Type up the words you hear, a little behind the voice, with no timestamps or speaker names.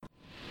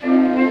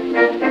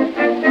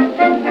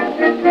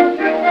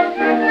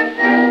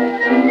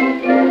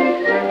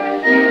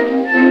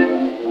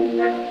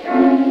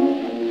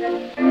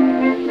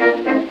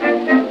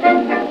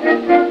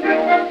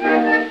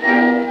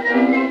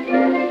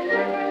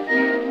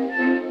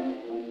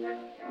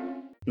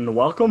And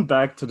welcome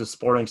back to the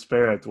Sporting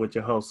Spirit with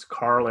your hosts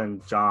Carl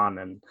and John.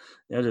 And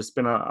there's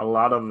been a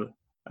lot of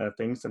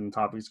things and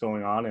topics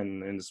going on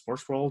in the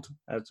sports world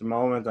at the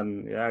moment.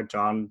 And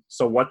John,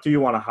 so what do you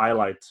want to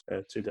highlight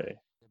today?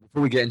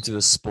 Before we get into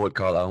the sport,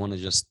 Carl, I want to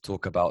just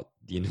talk about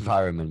the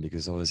environment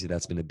because obviously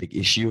that's been a big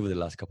issue over the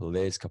last couple of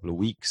days, couple of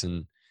weeks.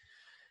 And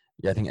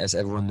I think as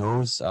everyone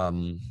knows,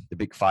 the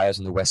big fires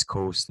on the West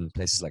Coast and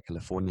places like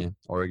California,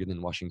 Oregon,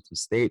 and Washington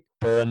State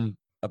burned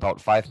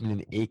about 5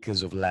 million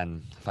acres of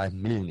land, 5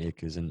 million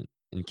acres, and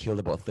killed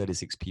about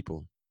 36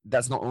 people.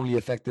 That's not only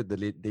affected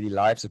the daily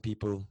lives of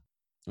people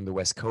on the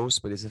West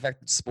Coast, but it's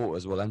affected sport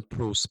as well and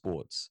pro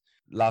sports.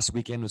 Last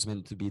weekend was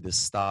meant to be the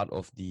start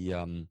of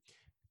the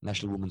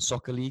National Women's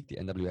Soccer League, the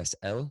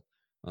NWSL.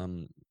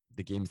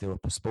 The games, they were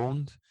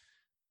postponed.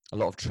 A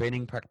lot of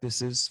training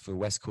practices for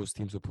West Coast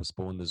teams were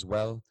postponed as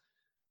well.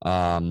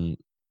 And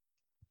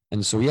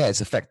so,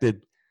 it's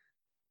affected,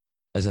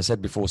 as I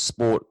said before,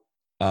 sport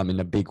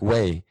in a big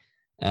way.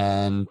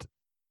 And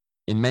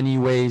in many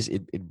ways,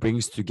 it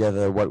brings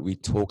together what we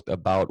talked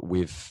about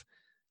with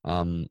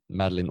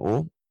Madeline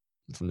Orr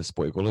from the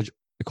Sport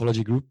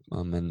Ecology Group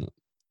and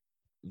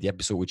the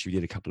episode which we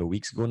did a couple of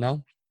weeks ago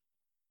now.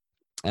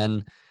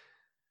 And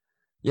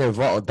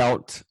without a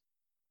doubt,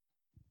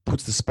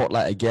 puts the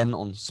spotlight again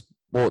on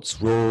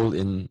sports' role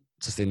in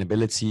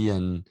sustainability,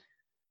 and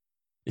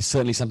it's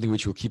certainly something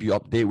which we'll keep you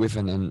updated with,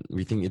 and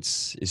we think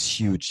it's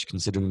huge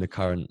considering the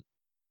current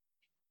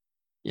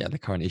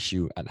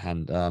issue at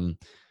hand.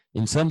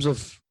 In terms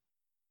of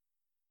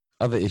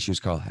other issues,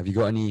 Carl, have you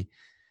got any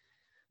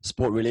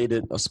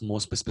sport-related or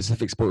more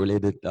specific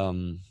sport-related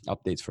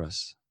updates for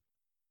us?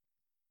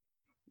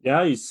 Yeah,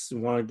 I just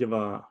want to give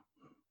a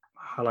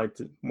highlight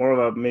more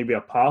of maybe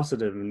a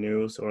positive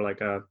news or like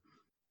a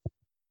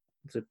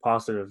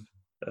positive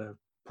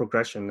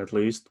progression at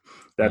least.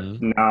 That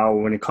now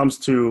when it comes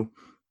to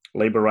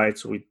labor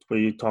rights,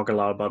 we talk a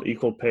lot about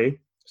equal pay,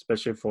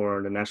 especially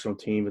for the national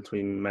team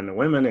between men and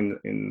women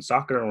in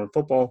soccer or in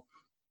football.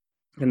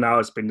 And now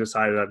it's been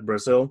decided that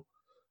Brazil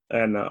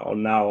and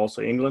now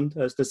also England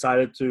has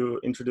decided to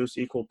introduce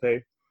equal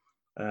pay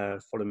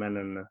for the men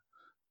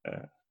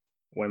and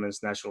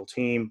women's national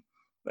team.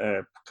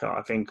 I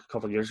think a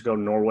couple of years ago,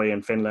 Norway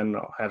and Finland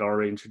had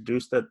already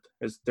introduced it.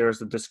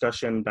 There's a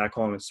discussion back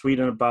home in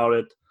Sweden about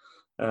it,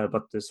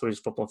 but the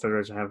Swedish Football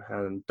Federation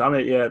haven't done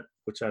it yet,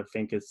 which I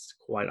think is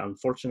quite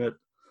unfortunate.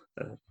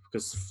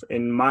 Because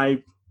in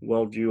my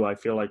worldview, I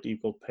feel like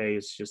equal pay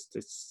is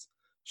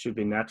should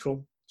be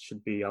natural,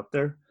 should be out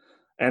there.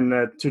 And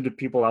to the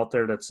people out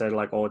there that said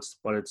like,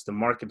 it's the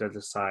market that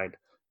decide.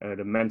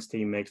 The men's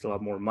team makes a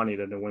lot more money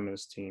than the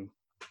women's team.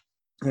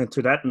 And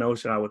to that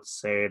notion, I would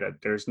say that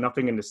there's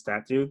nothing in the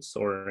statutes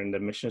or in the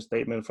mission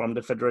statement from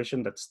the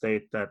federation that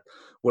state that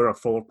we're a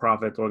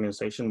for-profit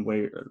organization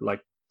where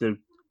like the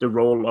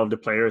role of the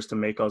player is to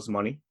make us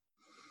money.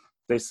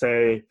 They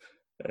say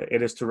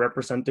it is to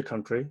represent the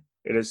country,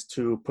 it is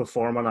to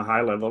perform on a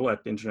high level at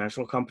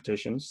international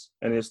competitions,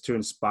 and it is to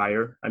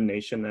inspire a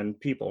nation and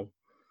people.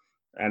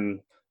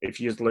 And if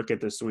you just look at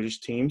the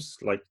Swedish teams,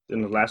 like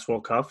in the last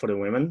World Cup for the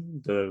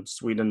women, the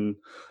Sweden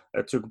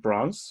took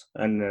bronze,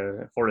 and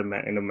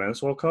in the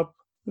men's World Cup,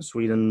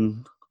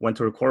 Sweden went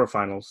to the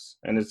quarterfinals.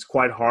 And it's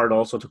quite hard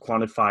also to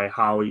quantify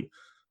how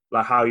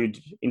you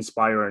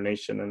inspire a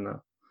nation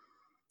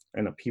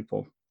and a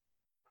people.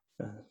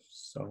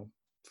 So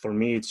for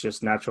me, it's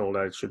just natural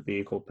that it should be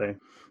equal pay.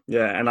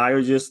 Yeah, and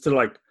I just to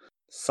like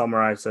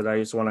summarize it, I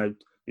just want to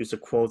use a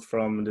quote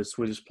from the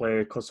Swedish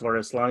player Kosovare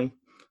Asllani.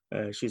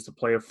 She's the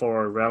player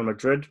for Real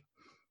Madrid,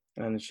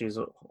 and she's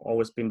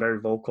always been very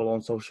vocal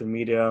on social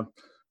media.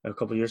 A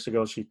couple of years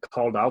ago, she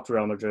called out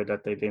Real Madrid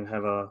that they didn't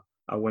have a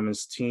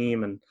women's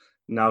team, and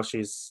now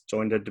she's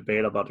joined the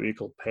debate about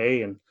equal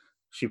pay, and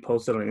she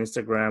posted on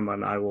Instagram,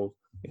 and I will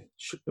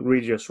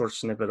read you a short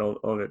snippet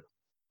of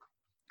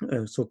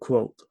it. So,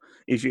 quote,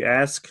 if you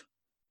ask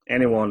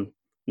anyone,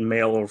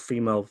 male or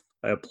female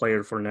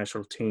player for a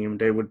national team,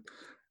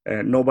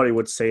 nobody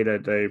would say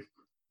that they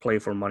play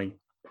for money.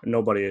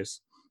 Nobody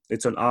is.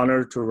 It's an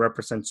honor to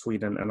represent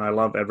Sweden, and I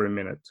love every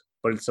minute.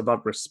 But it's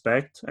about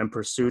respect and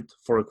pursuit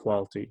for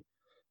equality.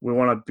 We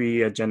want to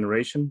be a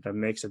generation that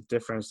makes a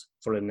difference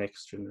for the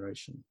next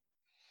generation.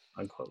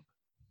 Unquote.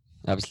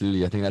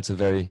 Absolutely. I think that's a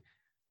very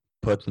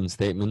pertinent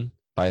statement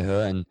by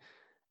her.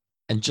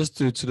 And just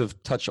to sort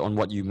of touch on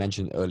what you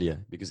mentioned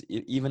earlier, because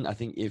even I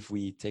think if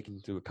we take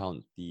into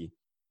account the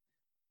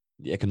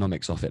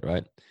economics of it,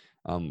 right?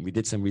 We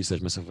did some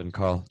research, myself and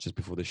Carl, just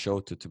before the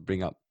show to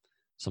bring up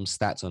some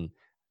stats on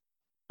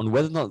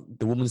whether or not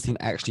the women's team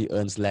actually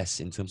earns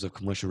less in terms of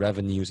commercial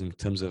revenues, in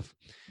terms of,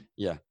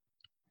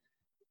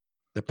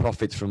 the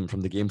profits from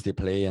the games they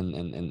play and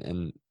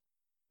the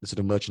sort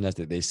of merchandise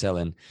that they sell.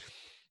 And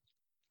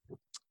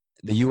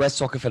the U.S.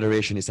 Soccer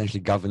Federation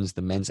essentially governs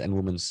the men's and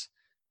women's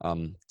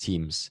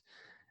teams.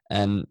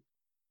 And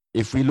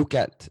if we look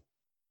at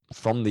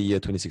from the year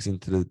 2016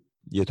 to the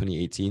year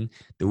 2018,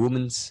 the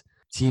women's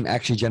team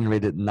actually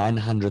generated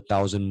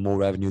 900,000 more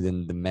revenue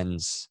than the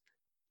men's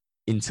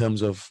in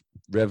terms of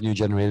revenue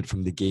generated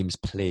from the games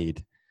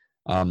played.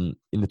 In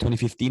the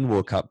 2015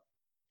 World Cup,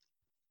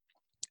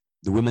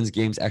 the women's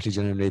games actually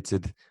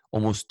generated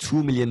almost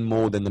 2 million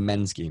more than the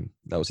men's game.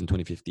 That was in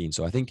 2015.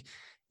 So I think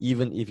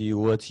even if you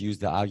were to use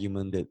the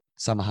argument that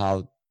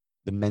somehow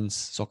the men's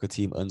soccer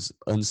team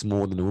earns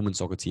more than the women's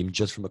soccer team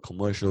just from a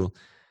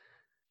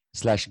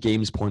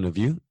commercial/games point of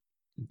view,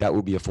 that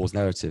would be a false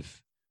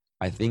narrative.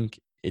 I think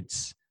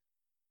it's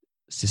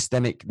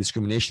systemic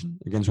discrimination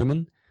against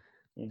women,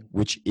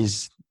 which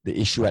is the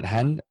issue at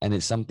hand, and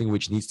it's something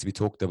which needs to be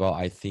talked about,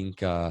 I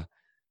think,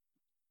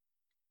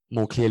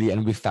 more clearly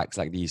and with facts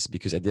like these,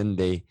 because at the end of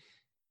the day,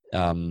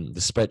 the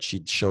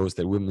spreadsheet shows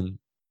that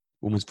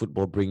women's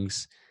football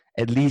brings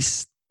at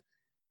least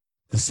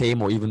the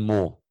same or even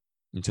more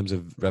in terms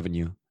of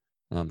revenue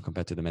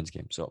compared to the men's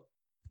game. So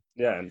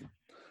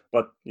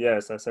but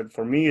as I said,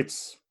 for me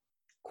it's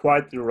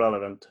quite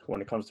irrelevant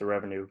when it comes to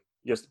revenue,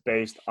 just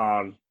based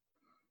on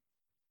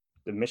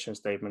the mission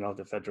statement of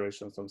the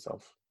federations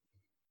themselves.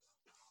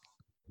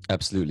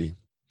 Absolutely.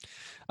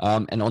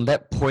 And on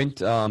that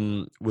point,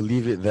 we'll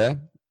leave it there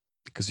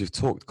because we've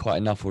talked quite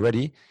enough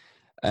already.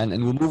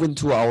 And we'll move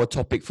into our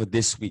topic for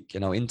this week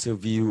and our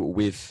interview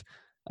with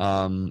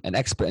an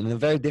expert in a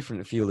very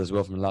different field as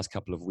well from the last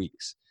couple of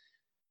weeks.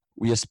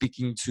 We are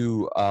speaking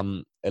to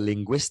a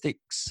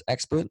linguistics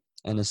expert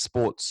and a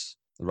sports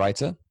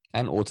writer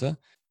and author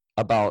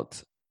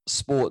about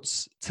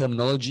sports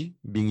terminology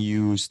being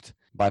used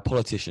by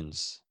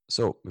politicians.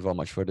 So without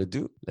much further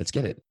ado, let's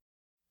get it.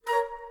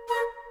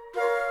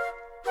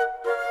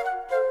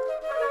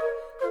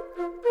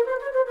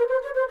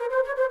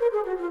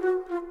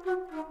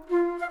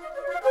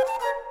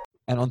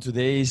 And on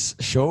today's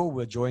show,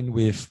 we're joined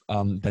with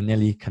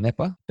Daniele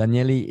Canepa.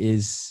 Daniele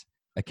is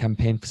a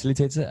campaign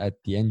facilitator at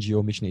the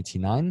NGO Mission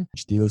 89,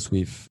 which deals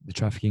with the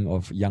trafficking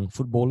of young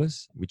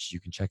footballers, which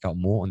you can check out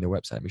more on their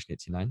website,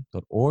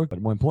 mission89.org.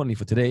 But more importantly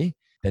for today,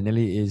 Daniele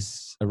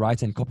is a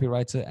writer and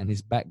copywriter, and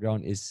his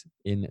background is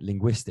in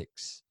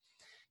linguistics.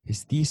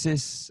 His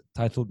thesis,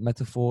 titled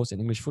Metaphors in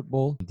English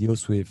Football,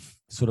 deals with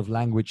the sort of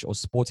language or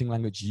sporting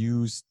language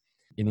used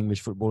in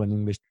English football and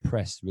English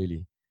press,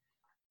 really.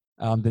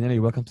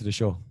 Daniele, welcome to the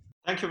show.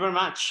 Thank you very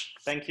much.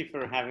 Thank you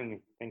for having me.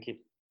 Thank you.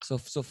 So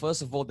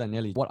first of all,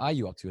 Daniele, what are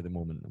you up to at the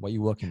moment? What are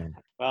you working on?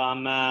 Well,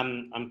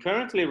 I'm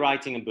currently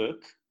writing a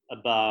book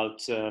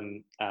about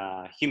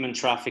human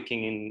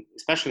trafficking,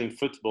 especially in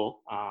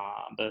football,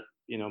 but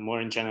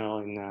more in general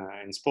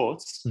in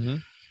sports. Mm-hmm.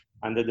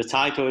 And the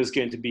title is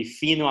going to be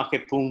Fino a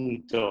che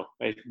punto,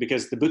 right?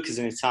 Because the book is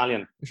in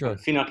Italian. Sure.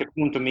 Fino a che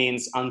punto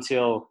means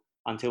until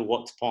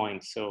what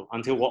point. So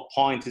until what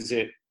point is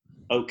it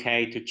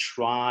okay to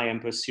try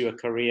and pursue a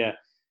career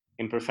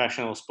in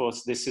professional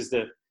sports? This is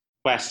the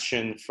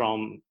question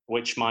from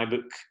which my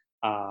book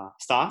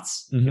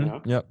starts.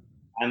 Mm-hmm. Yep.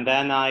 And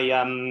then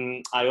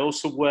I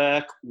also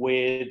work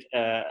with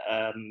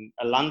a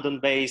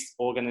London-based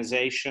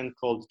organization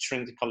called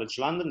Trinity College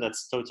London.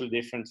 That's totally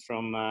different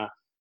from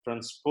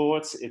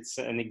sports. It's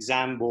an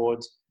exam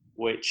board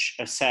which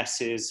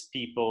assesses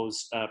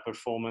people's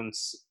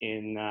performance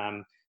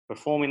in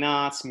performing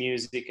arts,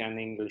 music, and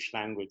English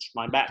language.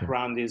 My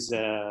background is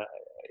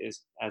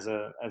as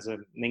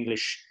an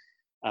English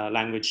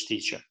language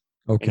teacher.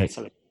 Okay. In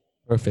Italy.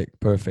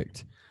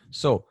 Perfect.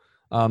 So,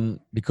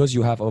 because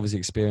you have obviously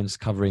experience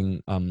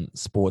covering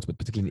sports, but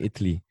particularly in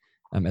Italy,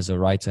 as a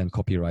writer and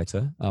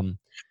copywriter,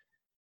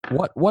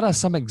 what are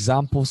some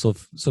examples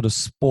of sort of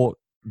sport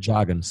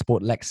jargon,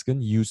 sport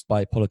lexicon used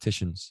by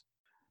politicians?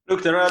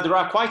 Look, there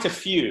are quite a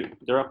few.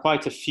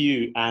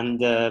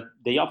 And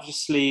they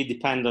obviously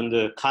depend on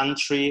the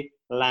country,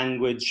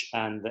 language,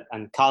 and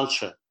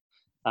culture.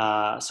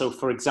 So,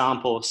 for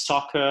example,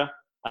 soccer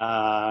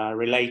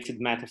related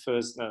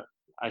metaphors.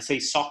 I say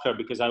soccer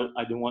because I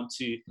don't want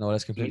to. No,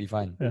 that's completely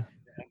fine. Yeah.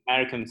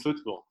 American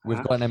football.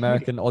 We've got an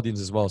American audience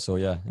as well, so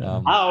yeah.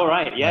 All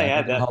right, yeah.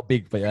 I don't know how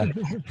big, but yeah.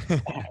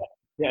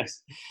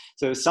 Yes.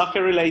 So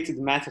soccer-related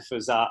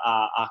metaphors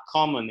are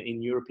common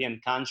in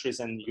European countries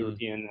and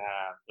European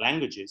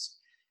languages,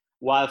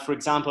 while, for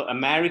example,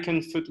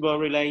 American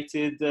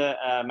football-related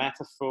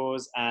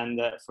metaphors and,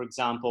 for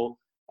example,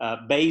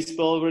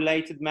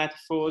 baseball-related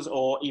metaphors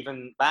or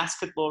even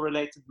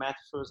basketball-related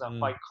metaphors are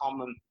quite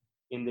common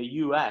in the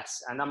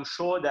U.S. And I'm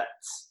sure that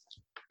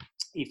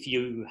if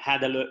you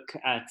had a look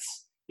at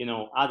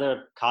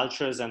other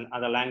cultures and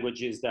other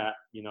languages that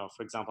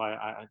for example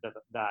that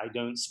I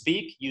don't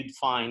speak, you'd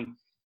find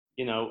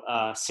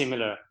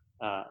similar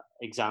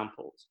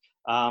examples.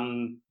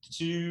 To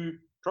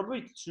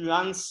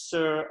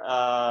answer,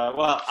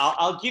 well,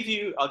 I'll give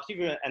you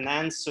an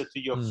answer to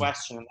your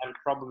question, and then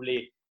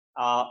probably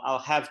I'll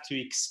have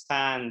to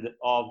expand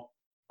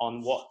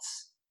on what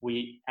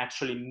we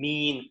actually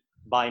mean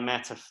by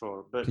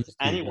metaphor. But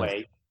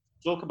anyway,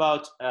 talk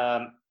about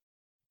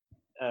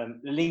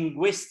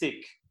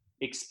linguistic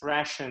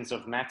expressions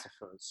of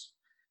metaphors.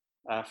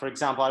 For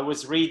example, I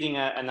was reading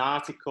an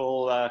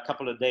article a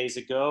couple of days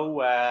ago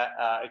where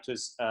it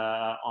was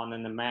on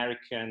an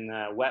American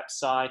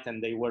website,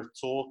 and they were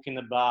talking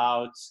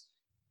about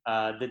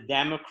the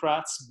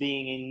Democrats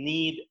being in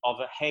need of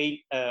a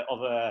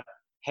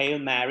Hail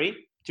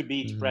Mary to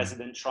beat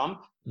President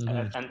Trump.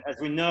 And as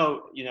we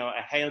know,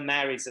 a Hail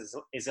Mary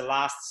is a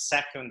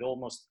last-second,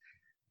 almost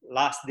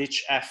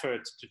last-ditch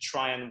effort to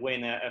try and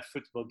win a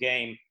football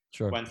game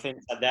when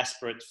things are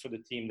desperate for the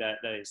team that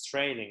is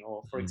trailing.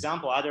 Or, for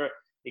example, other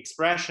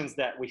expressions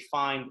that we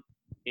find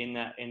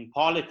in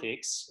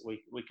politics,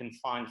 we can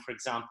find, for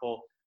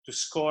example, to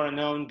score an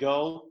own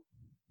goal.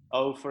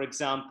 Oh, for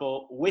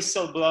example,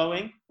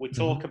 whistleblowing. We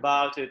talk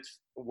about it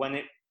when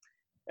it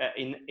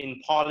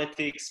in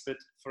politics, but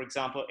for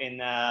example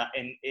in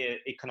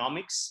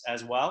economics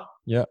as well.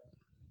 Yeah.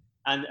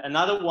 And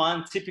another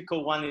one,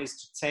 typical one, is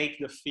to take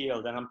the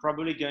field, and I'm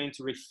probably going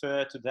to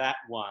refer to that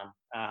one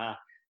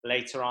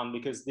later on,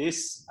 because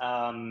this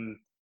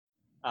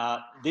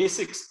this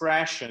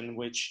expression,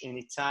 which in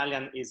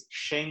Italian is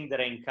scendere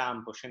in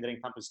campo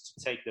is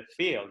to take the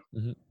field.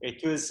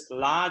 It was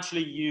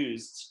largely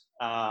used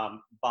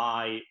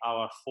by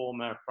our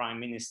former Prime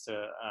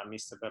Minister,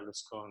 Mr.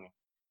 Berlusconi.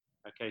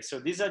 Okay, so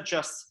these are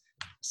just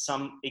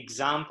some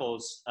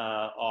examples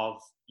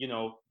of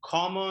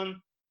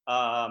common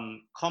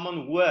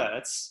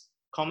words,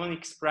 common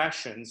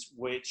expressions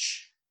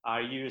which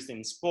are used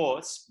in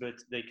sports, but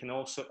they can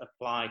also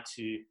apply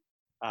to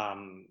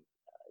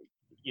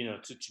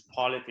to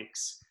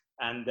politics.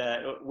 And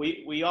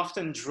we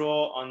often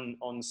draw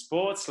on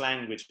sports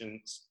language,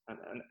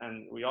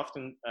 and we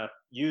often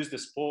use the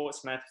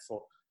sports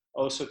metaphor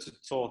also to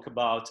talk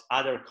about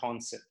other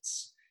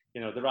concepts.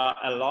 There are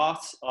a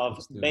lot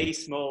of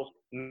baseball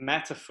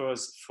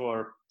metaphors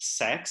for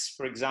sex,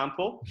 for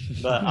example,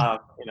 but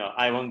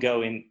I won't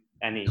go in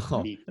any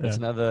deep. That's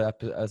another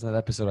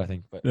episode, I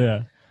think. But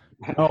yeah,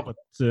 no, but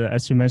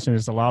as you mentioned,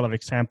 there's a lot of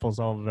examples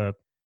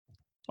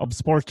of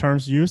sport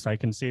terms used. I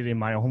can see it in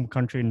my home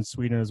country in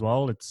Sweden as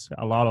well. It's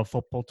a lot of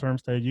football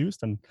terms that are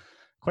used. And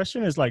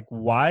question is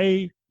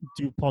why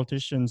do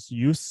politicians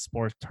use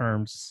sport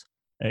terms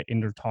in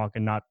their talk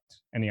and not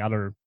any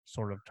other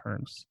sort of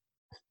terms?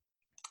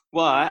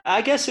 Well,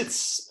 I guess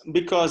it's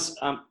because,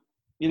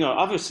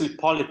 obviously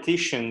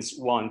politicians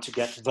want to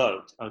get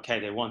vote. Okay,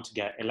 they want to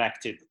get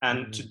elected.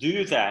 And to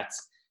do that,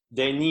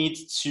 they need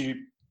to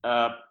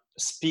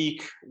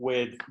speak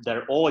with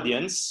their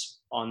audience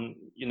on,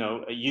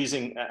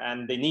 using,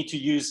 and they need to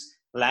use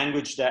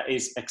language that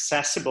is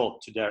accessible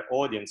to their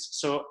audience.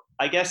 So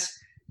I guess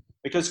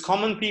because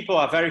common people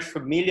are very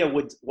familiar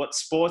with what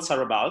sports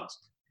are about,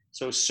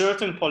 so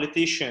certain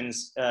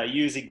politicians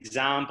use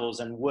examples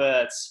and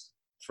words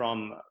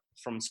from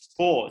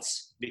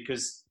sports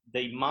because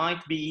they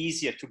might be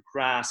easier to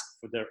grasp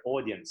for their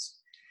audience.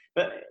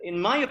 But in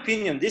my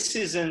opinion, this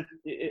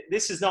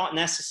is not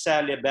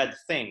necessarily a bad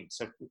thing.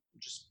 So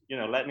just,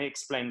 let me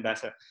explain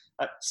better.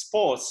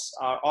 Sports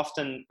are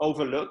often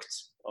overlooked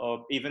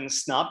or even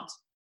snubbed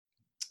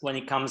when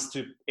it comes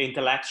to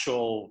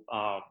intellectual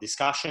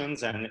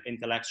discussions and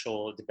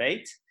intellectual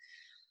debate.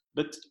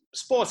 But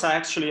sports are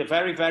actually a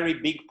very, very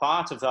big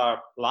part of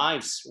our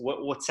lives.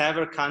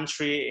 Whatever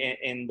country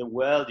in the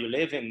world you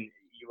live in,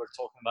 you were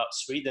talking about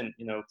Sweden,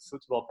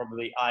 football,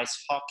 probably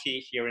ice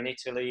hockey. Here in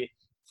Italy,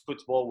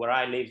 football, where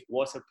I live,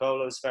 water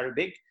polo is very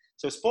big.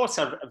 So sports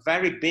are a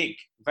very big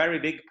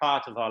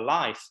part of our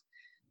life.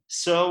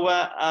 So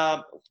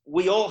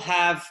we all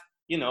have,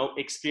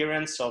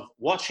 experience of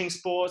watching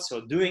sports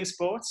or doing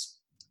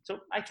sports. So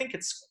I think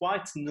it's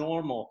quite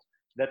normal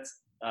that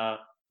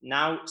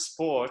now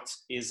sport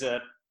is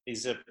a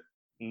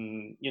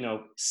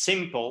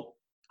simple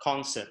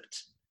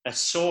concept, a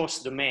source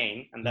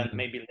domain, and then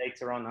maybe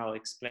later on I'll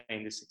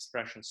explain this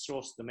expression,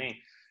 source domain,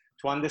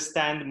 to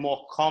understand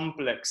more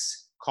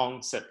complex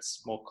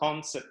concepts, more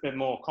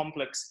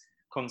complex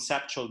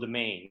conceptual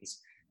domains.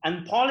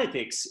 And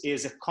politics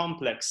is a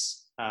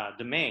complex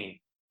domain.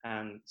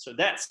 And so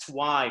that's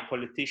why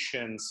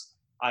politicians,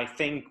 I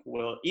think,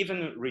 will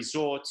even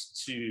resort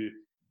to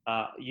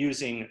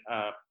using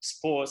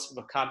sports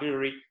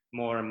vocabulary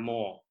more and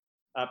more.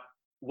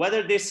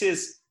 Whether this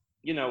is,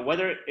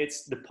 whether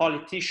it's the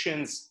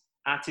politicians'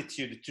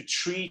 attitude to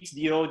treat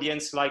the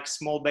audience like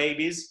small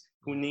babies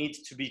who need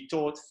to be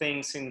taught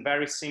things in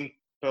very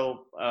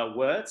simple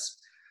words,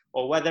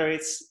 or whether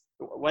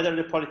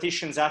the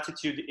politician's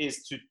attitude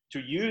is to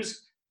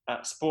use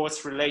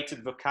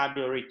sports-related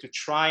vocabulary to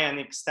try and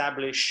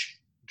establish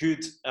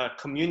good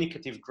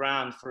communicative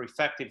ground for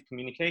effective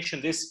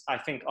communication. This, I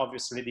think,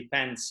 obviously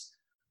depends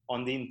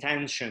on the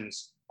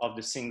intentions of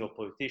the single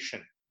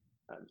politician.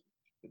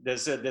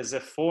 There's a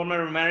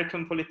former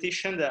American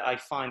politician that I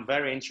find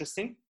very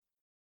interesting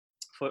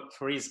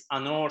for his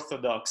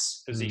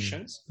unorthodox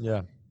positions.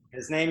 Yeah.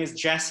 His name is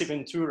Jesse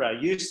Ventura.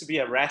 He used to be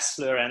a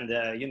wrestler and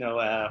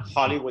a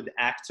Hollywood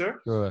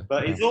actor, Sure.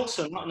 but he's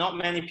also not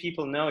many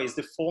people know he's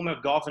the former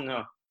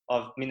governor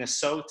of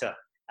Minnesota.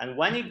 And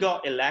when he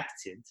got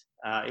elected,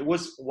 it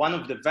was one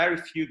of the very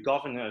few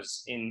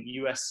governors in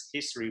U.S.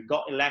 history who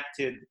got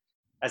elected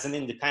as an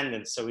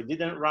independent. So he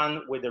didn't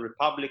run with the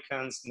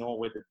Republicans nor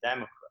with the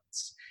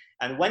Democrats.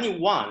 And when he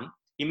won,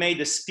 he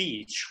made a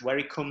speech where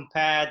he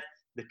compared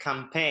the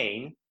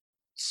campaign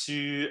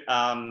to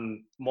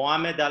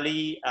Muhammad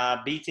Ali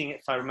beating,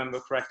 if I remember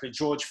correctly,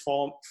 George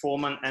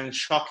Foreman and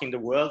shocking the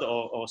world,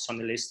 or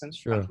Sonny Liston,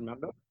 Sure. I can't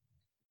remember.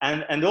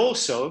 And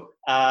also,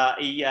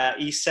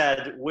 he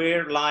said,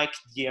 we're like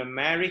the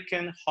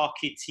American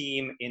hockey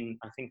team in,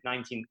 I think,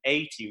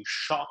 1980, who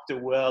shocked the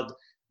world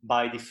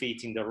by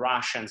defeating the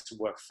Russians, who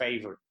were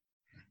favored.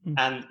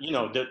 And, you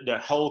know, the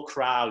whole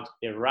crowd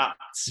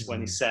erupts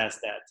when he says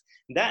that.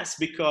 That's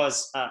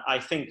because I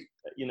think,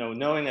 you know,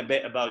 knowing a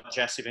bit about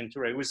Jesse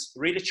Ventura, he was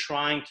really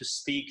trying to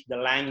speak the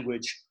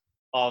language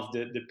of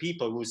the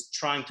people, who was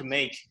trying to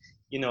make,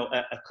 you know,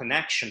 a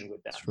connection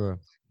with them. Sure.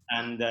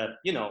 And,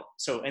 you know,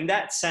 so in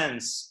that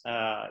sense,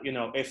 you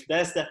know, if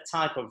there's that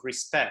type of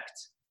respect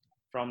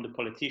from the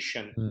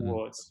politician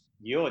towards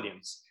the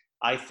audience,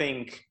 I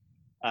think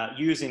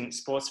using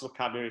sports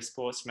vocabulary,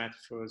 sports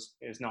metaphors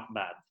is not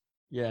bad.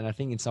 Yeah, and I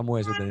think in some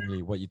ways,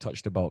 what you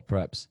touched about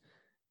perhaps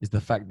is the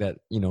fact that,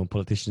 you know,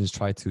 politicians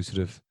try to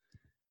sort of,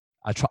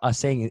 are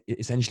saying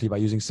essentially by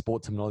using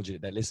sport terminology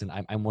that, listen,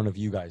 I'm one of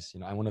you guys, you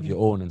know, I'm one of your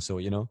own. And so,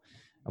 you know,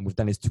 and we've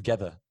done this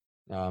together.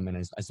 And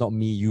it's not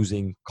me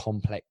using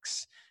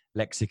complex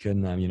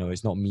lexicon. You know,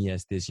 it's not me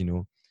as this, you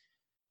know,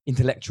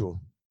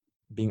 intellectual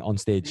being on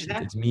stage.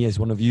 It's me as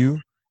one of you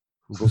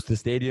who goes to the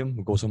stadium,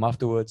 who goes home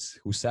afterwards,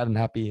 who's sad and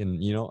happy.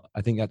 And, you know,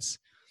 I think that's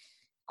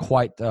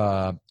quite,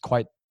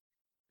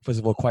 first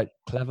of all, quite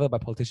clever by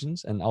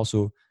politicians, and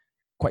also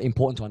quite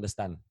important to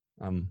understand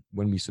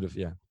when we sort of,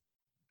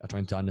 are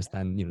trying to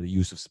understand, you know, the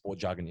use of sport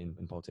jargon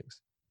in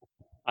politics.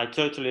 I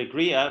totally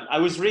agree. I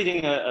was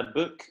reading a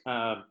book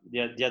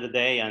the other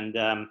day,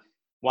 and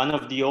one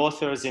of the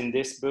authors in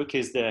this book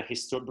is the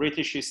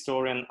British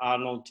historian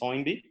Arnold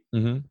Toynbee.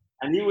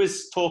 And he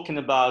was talking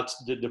about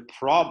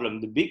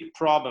the big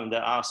problem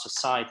that our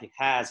society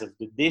has, of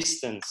the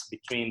distance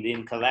between the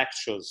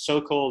intellectuals,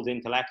 so-called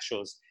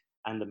intellectuals,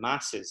 and the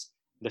masses.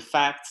 The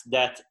fact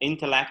that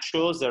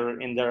intellectuals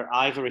are in their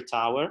ivory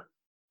tower,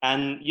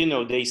 and, you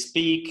know, they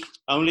speak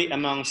only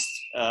amongst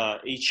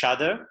each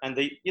other, and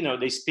they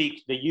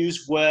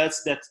use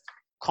words that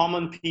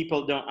common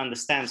people don't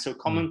understand. So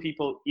common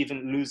people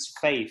even lose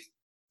faith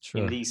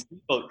in these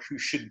people who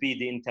should be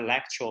the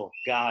intellectual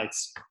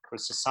guides for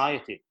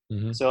society.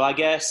 So I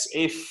guess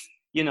if,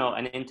 you know,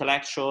 an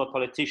intellectual, a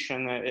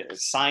politician, a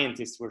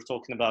scientist, we're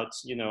talking about,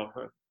 you know,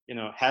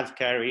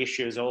 healthcare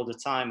issues all the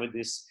time with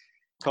this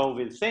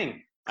COVID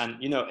thing. And,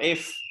 you know,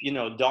 if, you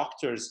know,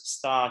 doctors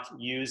start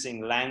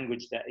using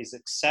language that is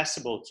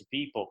accessible to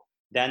people,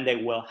 then they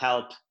will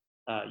help,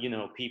 you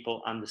know,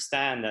 people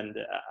understand. And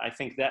I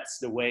think that's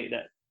the way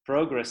that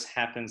progress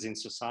happens in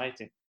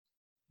society.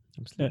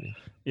 Absolutely.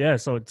 Yeah,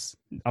 so it's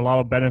a lot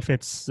of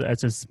benefits,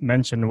 as is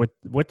mentioned,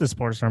 with the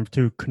sports term,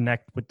 to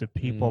connect with the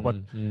people. But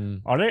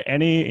are there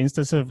any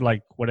instances of,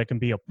 like, where there can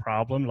be a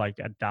problem, like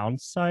a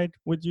downside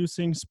with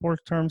using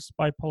sport terms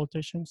by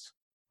politicians?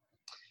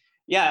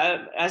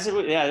 Yeah,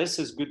 this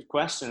is a good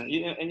question.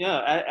 You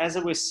know, as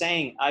I was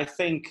saying, I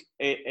think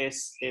it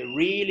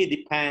really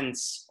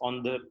depends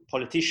on the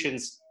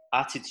politician's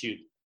attitude.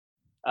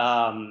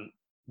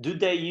 Do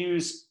they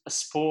use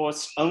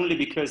sports only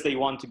because they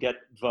want to get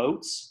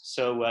votes?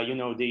 So, you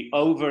know, they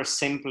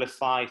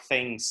oversimplify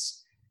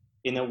things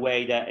in a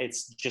way that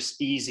it's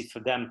just easy for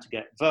them to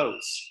get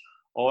votes.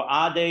 Or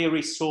are they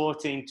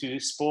resorting to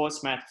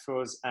sports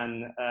metaphors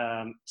and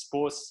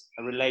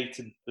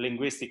sports-related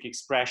linguistic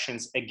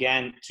expressions,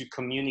 again, to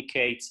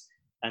communicate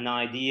an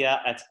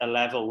idea at a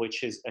level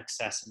which is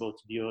accessible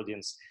to the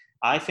audience?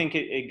 I think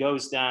it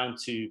goes down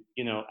to,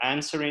 you know,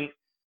 answering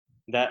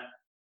that,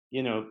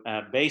 you know,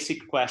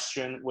 basic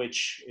question,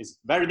 which is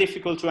very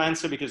difficult to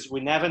answer because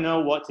we never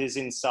know what is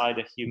inside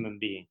a human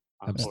being.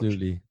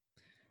 Absolutely.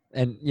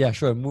 And yeah,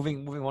 sure.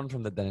 Moving on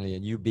from that, Daniele,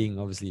 and you being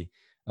obviously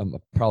a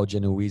proud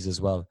Genoese as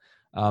well,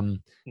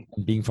 and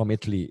being from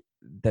Italy,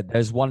 that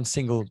there's one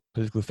single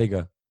political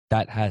figure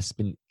that has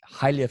been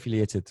highly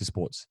affiliated to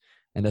sports,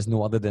 and there's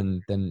no other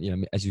than you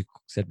know, as you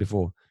said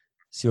before,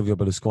 Silvio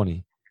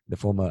Berlusconi, the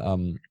former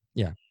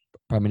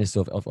Prime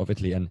Minister of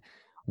Italy. And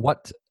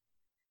what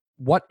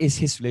is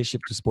his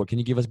relationship to sport? Can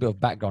you give us a bit of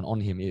background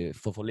on him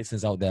for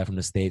listeners out there from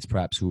the States,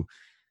 perhaps, who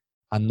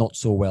are not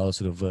so well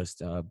sort of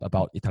versed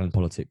about Italian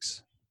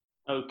politics?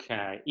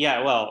 Okay.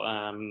 Yeah. Well,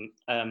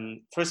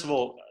 first of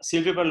all,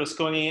 Silvio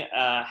Berlusconi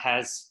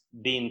has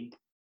been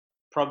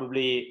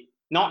probably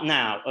not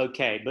now,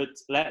 okay, but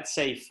let's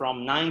say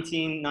from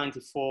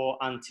 1994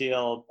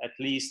 until at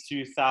least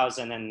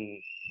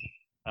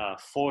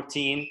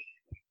 2014,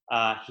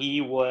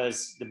 he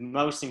was the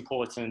most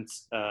important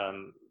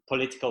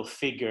political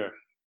figure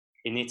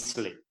in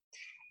Italy.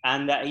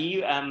 And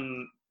he,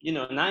 you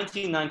know,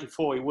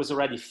 1994, he was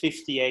already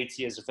 58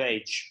 years of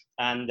age,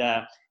 and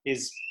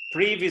his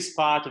previous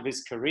part of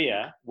his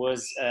career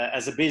was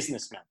as a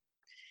businessman.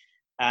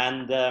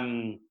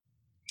 And,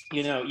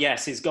 you know,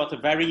 yes, he's got a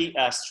very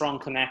strong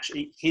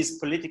connection. His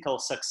political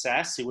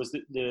success, he was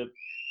the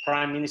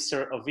Prime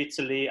Minister of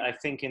Italy, I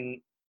think,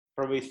 in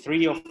probably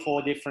 3 or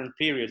 4 different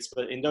periods.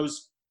 But in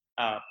those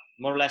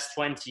more or less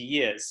 20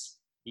 years,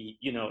 he,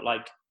 you know,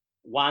 like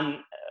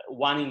one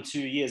 1 in 2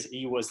 years,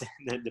 he was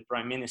the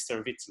prime minister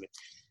of Italy.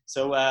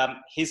 So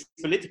his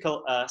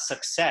political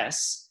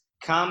success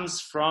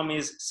comes from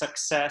his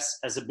success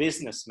as a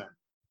businessman.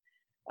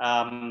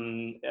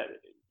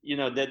 You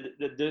know,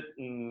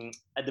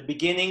 at the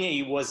beginning,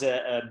 he was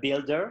a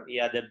builder. He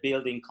had a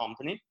building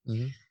company.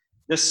 Mm-hmm.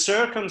 The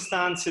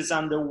circumstances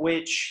under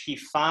which he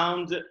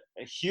found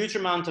a huge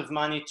amount of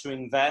money to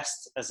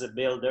invest as a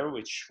builder,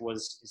 which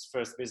was his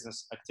first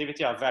business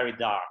activity, are very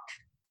dark.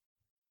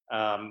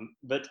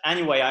 But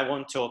anyway, I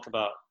won't talk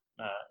about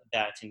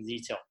that in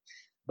detail.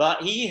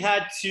 But he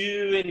had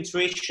two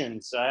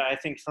intuitions. I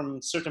think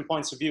from certain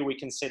points of view, we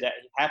can say that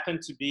he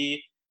happened to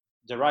be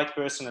the right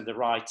person at the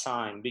right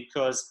time,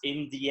 because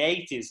in the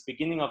 80s,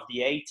 beginning of the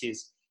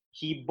 80s,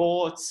 he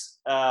bought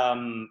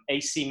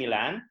A.C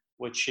Milan,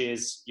 which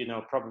is, you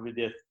know, probably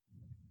the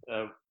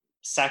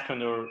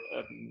second or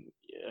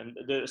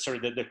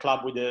the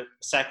club with the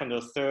second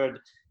or third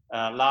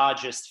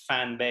largest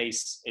fan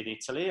base in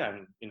Italy,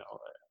 and, you know,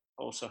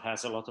 also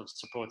has a lot of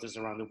supporters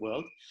around the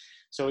world.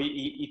 So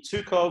he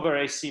took over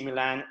AC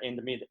Milan in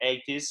the mid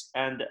 80s,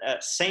 and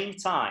at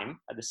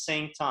the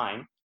same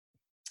time,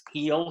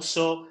 he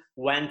also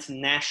went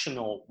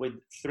national with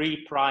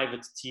 3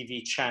 private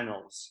TV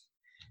channels.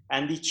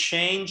 And he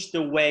changed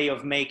the way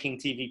of making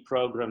TV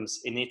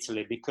programs in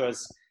Italy,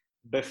 because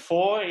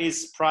before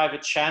his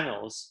private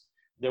channels,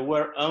 there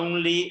were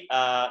only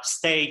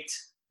state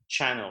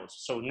channels,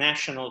 so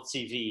national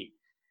TV.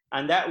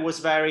 And that was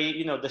very,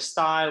 you know, the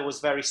style was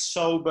very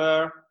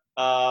sober,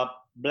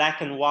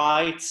 black and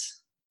white,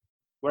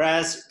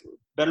 whereas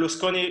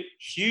Berlusconi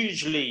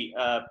hugely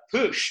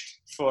pushed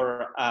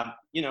for,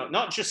 you know,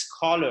 not just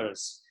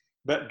colors,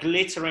 but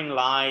glittering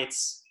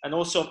lights, and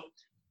also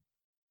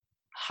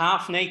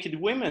half-naked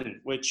women,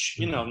 which,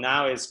 you know,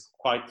 now is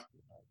quite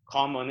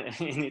common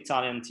in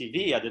Italian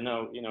TV. I don't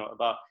know, you know,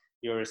 about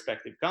your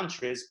respective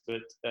countries,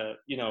 but,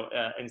 you know,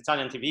 in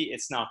Italian TV,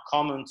 it's now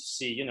common to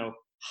see, you know,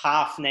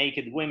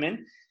 half-naked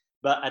women.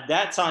 But at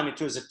that time, it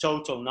was a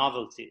total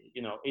novelty.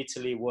 You know,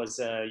 Italy was,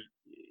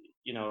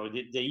 you know,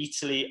 the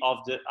Italy of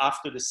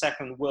after the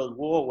Second World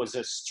War was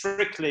a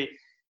strictly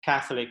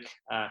Catholic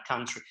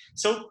country.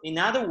 So, in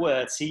other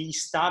words, he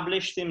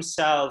established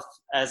himself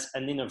as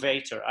an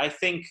innovator. I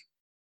think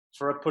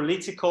for a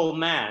political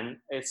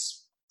man,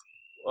 it's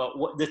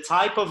the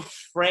type of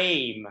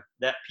frame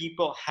that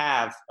people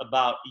have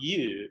about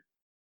you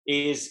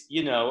is,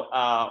 you know,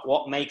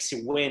 what makes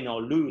you win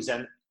or lose.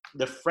 And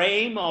the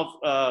frame of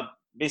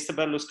Mr.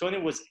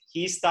 Berlusconi was,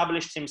 he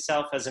established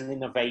himself as an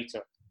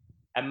innovator,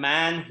 a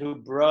man who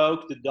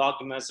broke the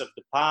dogmas of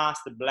the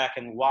past, the black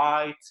and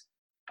white.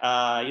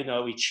 You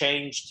know, he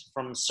changed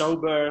from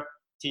sober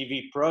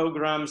TV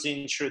programs,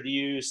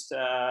 introduced,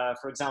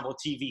 for example,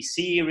 TV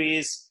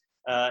series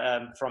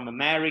from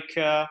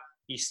America.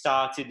 He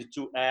started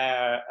to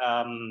air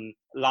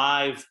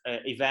live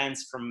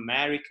events from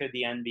America,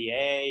 the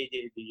NBA,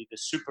 the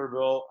Super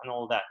Bowl, and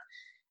all that.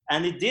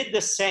 And he did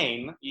the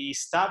same. He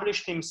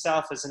established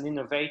himself as an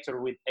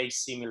innovator with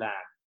AC Milan.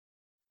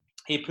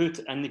 He put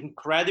an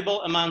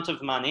incredible amount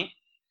of money.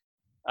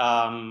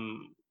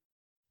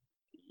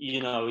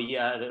 You know,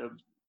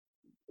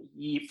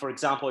 for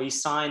example, he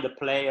signed a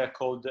player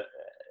called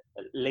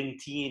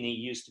Lentini.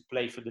 He used to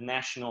play for the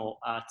national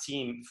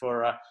team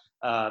for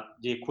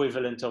the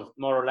equivalent of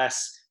more or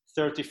less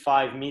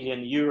 35 million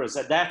euros.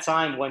 At that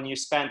time, when you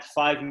spent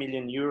 5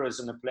 million euros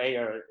on a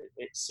player,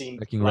 it seemed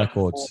breaking like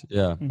records.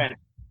 Yeah.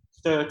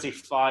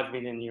 35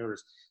 million euros.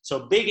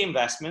 So big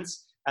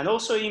investments. And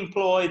also he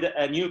employed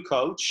a new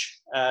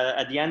coach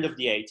at the end of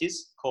the 80s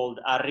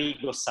called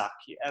Arrigo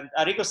Sacchi. And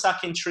Arrigo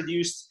Sacchi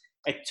introduced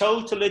a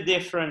totally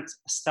different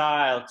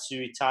style to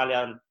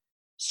Italian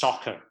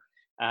soccer.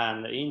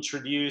 And he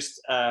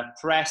introduced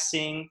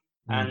pressing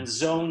and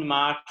zone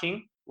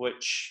marking,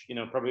 which, you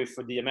know, probably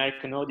for the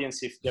American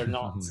audience, if they're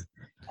not,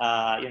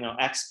 you know,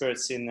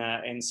 experts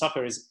in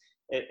soccer,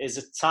 is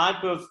a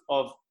type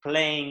of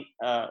playing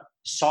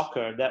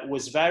soccer that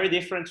was very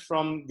different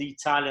from the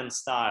Italian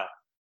style.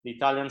 The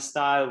Italian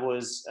style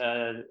was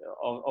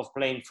of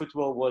playing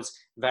football was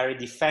very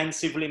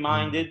defensively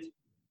minded.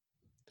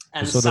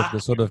 And the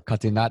sort of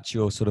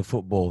catenaccio sort of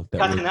football.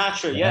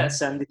 Catenaccio,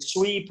 yes, and the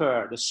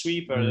sweeper,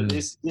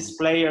 this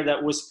player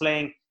that was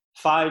playing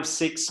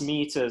 5-6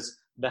 meters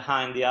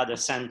behind the other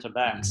center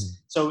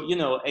backs. So, you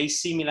know,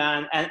 AC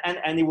Milan,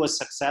 and he was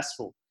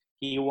successful.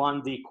 He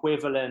won the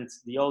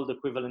old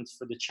equivalent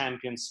for the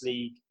Champions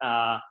League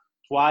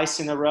twice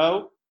in a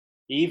row.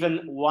 He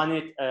even won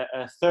it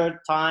a third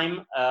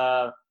time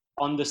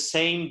on the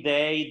same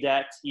day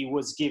that he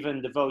was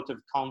given the vote of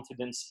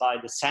confidence by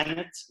the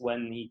Senate,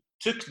 when he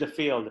took the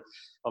field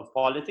of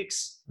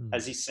politics,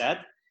 as he said.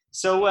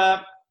 So,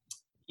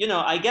 you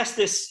know, I guess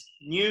this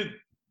new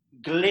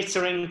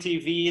glittering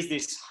TVs,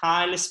 this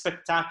highly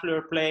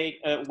spectacular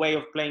way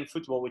of playing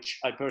football, which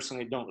I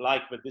personally don't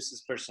like, but this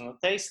is personal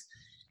taste.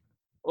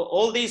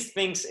 All these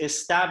things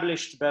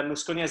established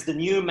Berlusconi as the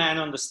new man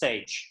on the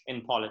stage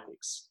in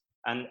politics,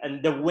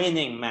 and the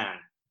winning man.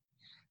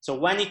 So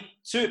when he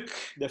took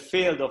the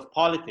field of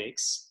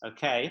politics,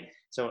 okay,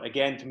 So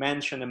again, to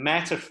mention a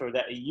metaphor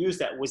that he used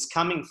that was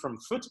coming from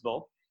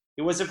football,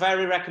 it was a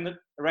very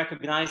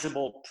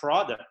recognizable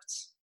product,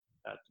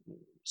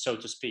 so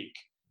to speak,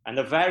 and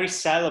a very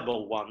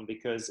sellable one,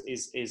 because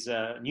is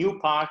a new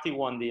party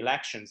won the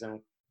elections, and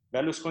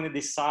Berlusconi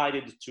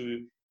decided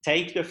to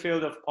take the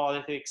field of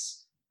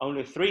politics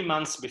only 3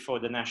 months before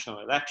the national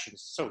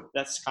elections. So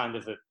that's kind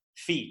of a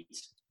feat,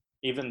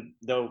 even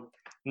though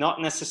not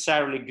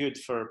necessarily good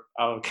for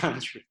our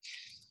country.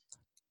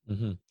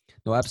 Mm-hmm.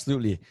 No,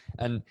 absolutely.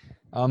 And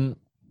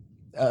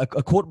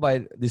a quote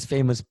by this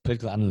famous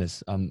political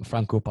analyst,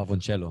 Franco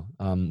Pavoncello,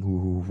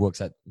 who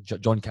works at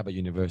John Cabot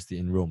University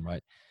in Rome,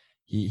 right?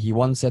 He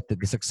once said that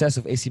the success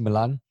of A.C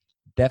Milan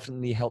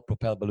definitely helped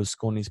propel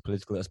Berlusconi's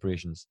political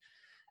aspirations.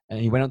 And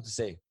he went on to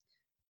say,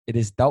 it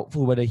is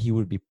doubtful whether he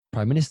would be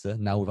prime minister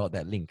now without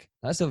that link.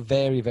 That's a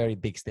very, very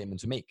big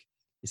statement to make.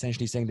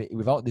 Essentially saying that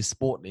without this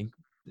sport link,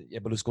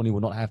 Berlusconi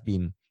would not have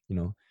been,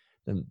 the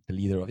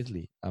leader of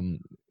Italy.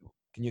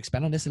 Can you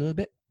expand on this a little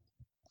bit?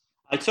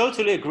 I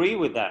totally agree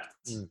with that.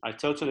 I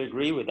totally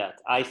agree with that.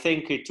 I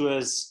think it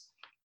was,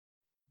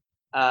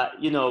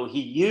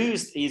 he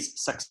used his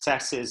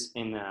successes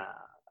in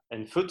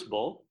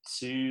football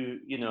to,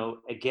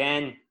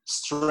 again,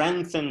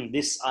 strengthen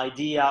this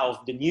idea of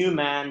the new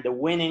man, the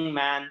winning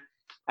man.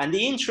 And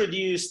he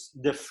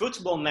introduced the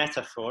football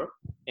metaphor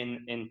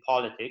in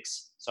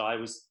politics. So I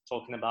was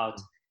talking about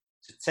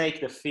to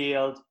take the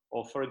field,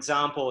 or for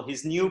example,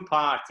 his new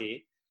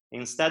party,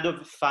 instead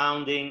of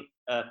founding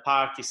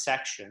party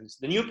sections,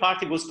 the new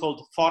party was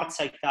called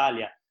Forza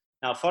Italia.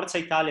 Now, Forza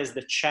Italia is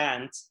the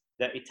chant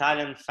that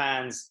Italian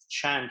fans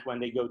chant when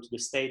they go to the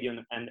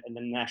stadium and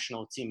the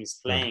national team is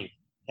playing.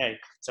 Okay,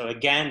 so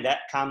again,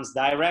 that comes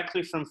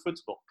directly from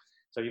football.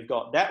 So you've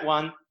got that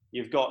one,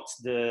 you've got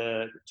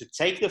to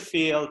take the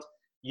field,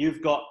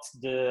 you've got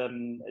the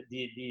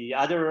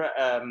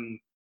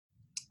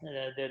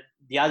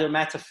other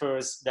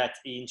metaphors that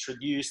he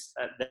introduced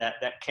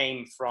that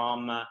came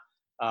from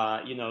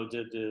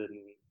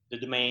the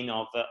domain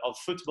of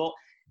football,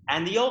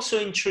 and he also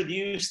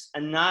introduced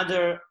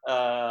another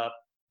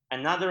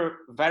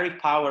very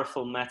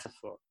powerful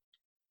metaphor.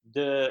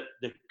 The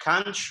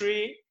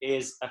country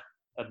is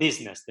a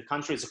business. The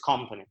country is a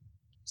company.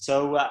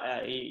 So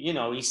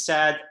he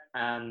said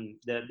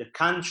the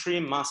country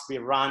must be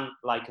run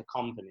like a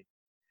company.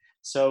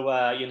 So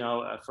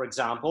for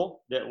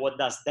example, what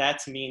does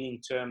that mean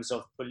in terms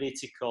of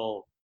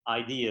political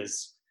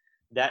ideas?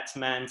 That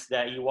meant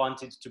that he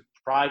wanted to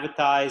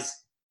privatize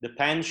the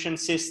pension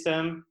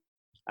system,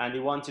 and he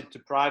wanted to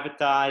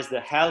privatize the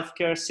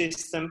healthcare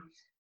system.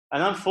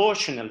 And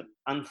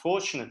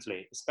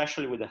unfortunately,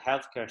 especially with the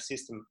healthcare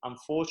system,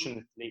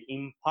 unfortunately,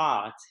 in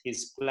part,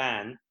 his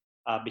plan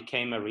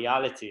became a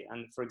reality.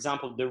 And for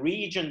example, the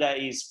region that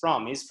he's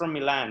from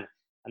Milan,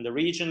 and the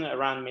region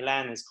around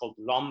Milan is called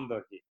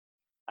Lombardy.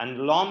 And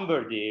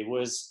Lombardy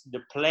was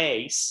the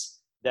place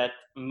that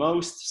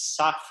most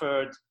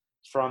suffered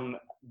from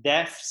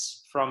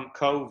deaths from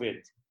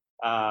COVID,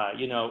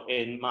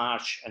 in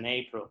March and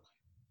April.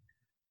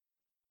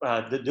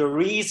 The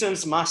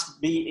reasons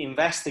must be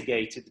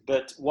investigated,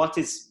 but what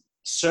is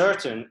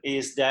certain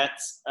is that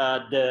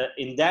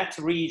in that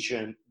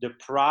region, the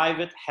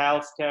private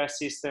healthcare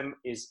system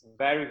is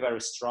very,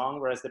 very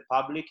strong, whereas the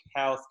public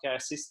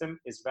healthcare system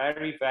is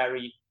very,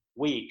 very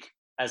weak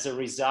as a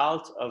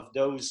result of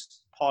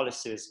those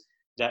policies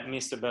that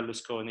Mr.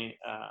 Berlusconi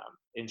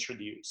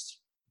introduced.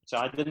 So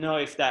I don't know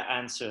if that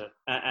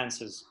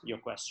answers your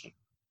question.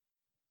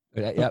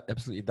 Yeah,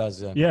 absolutely it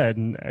does. Yeah,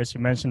 and as you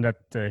mentioned that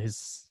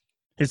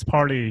his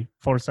party,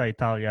 Forza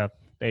Italia,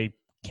 they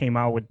came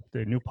out with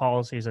the new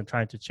policies and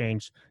trying to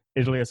change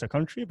Italy as a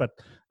country.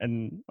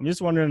 And I'm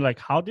just wondering,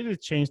 how did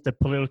it change the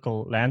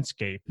political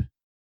landscape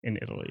in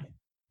Italy?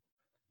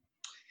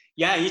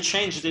 Yeah, he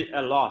changed it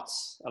a lot.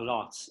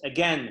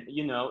 Again,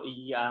 he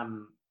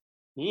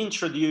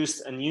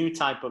introduced a new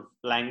type of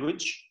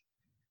language.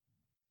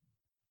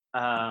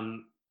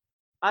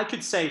 I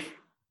could say,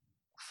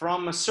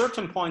 from a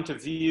certain point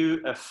of view,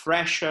 a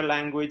fresher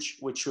language,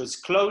 which was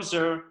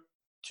closer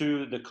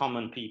to the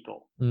common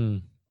people.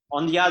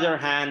 On the other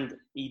hand,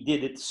 he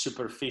did it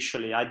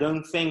superficially. I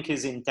don't think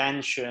his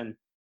intention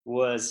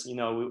was,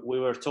 we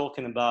were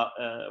talking about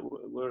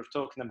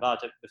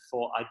it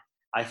before.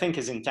 I think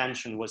his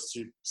intention was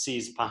to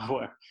seize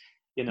power,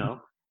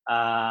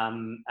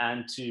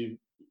 and to,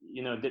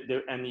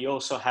 and he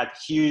also had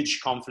huge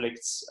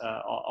conflicts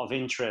of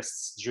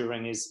interests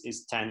during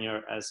his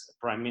tenure as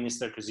prime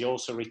minister, because he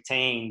also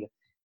retained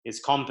his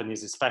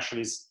companies, especially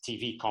his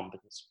TV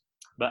companies.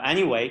 But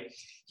anyway,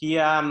 he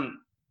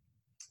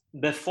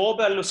before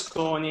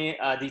Berlusconi,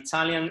 the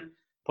Italian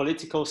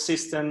political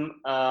system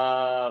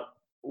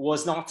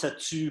was not a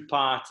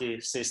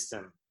two-party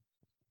system.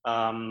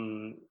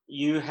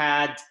 You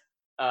had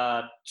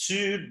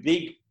two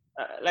big,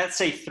 let's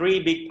say three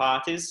big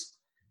parties.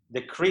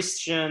 The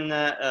Christian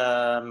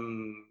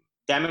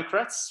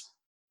Democrats,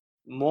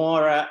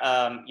 more,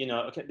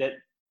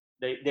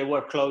 they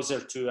were closer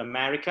to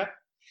America.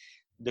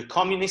 the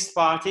Communist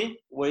Party,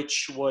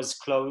 which was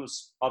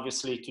close,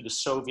 obviously, to the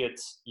Soviet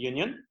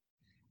Union.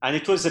 And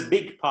it was a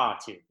big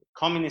party. The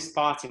Communist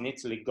Party in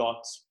Italy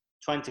got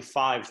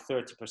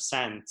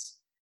 25-30%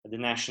 at the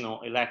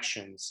national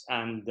elections.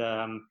 And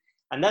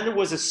then there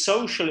was a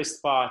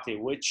Socialist Party,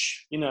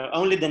 which,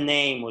 only the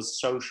name was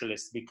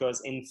socialist, because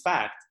in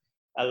fact,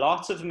 a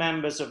lot of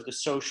members of the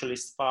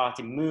Socialist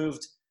Party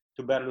moved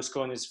to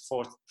Berlusconi's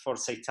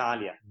Forza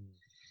Italia.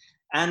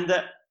 And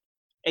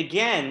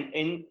again,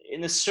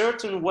 in a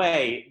certain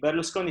way,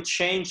 Berlusconi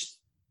changed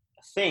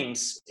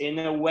things in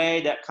a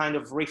way that kind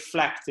of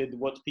reflected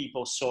what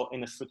people saw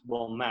in a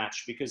football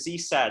match, because he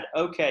said,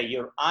 okay,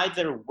 you're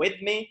either with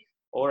me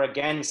or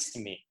against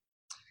me.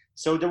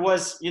 So there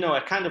was,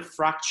 a kind of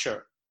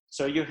fracture.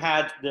 So you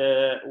had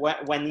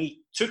when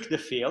he took the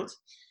field,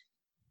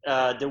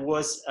 there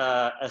was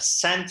a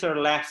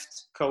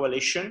center-left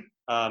coalition,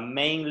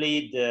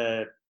 mainly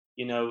the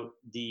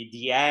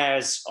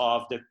heirs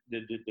of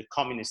the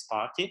Communist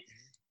Party,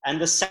 and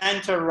the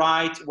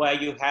center-right, where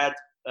you had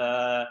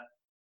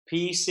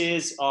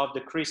pieces of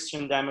the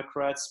Christian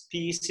Democrats,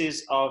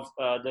 pieces of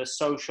the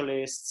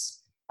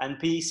Socialists, and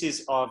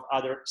pieces of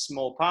other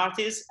small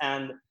parties,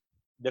 and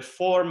the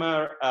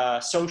former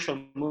social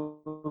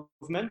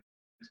movement,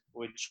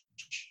 which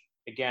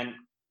again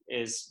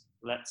is,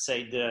 let's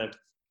say, the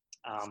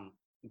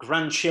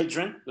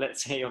grandchildren,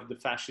 let's say, of the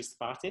fascist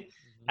party,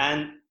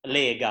 and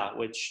Lega,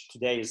 which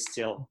today is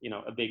still,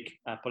 a big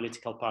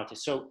political party.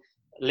 So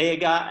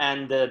Lega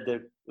and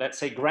the let's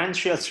say,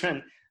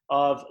 grandchildren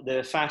of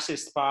the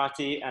fascist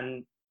party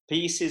and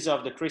pieces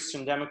of the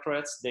Christian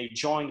Democrats, they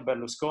joined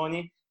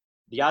Berlusconi.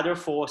 The other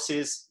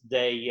forces,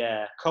 they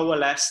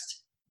coalesced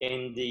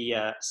in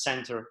the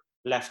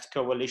center-left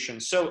coalition.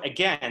 So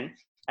again,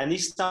 and he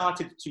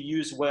started to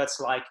use words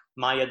like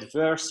my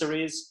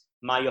adversaries,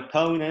 my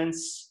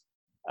opponents,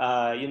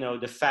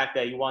 the fact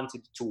that he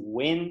wanted to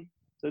win.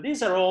 So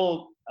these are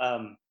all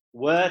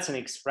words and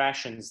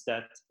expressions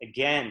that,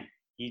 again,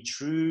 he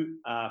drew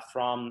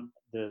from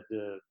the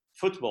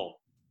football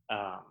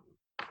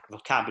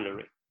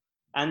vocabulary.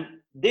 And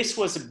this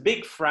was a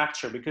big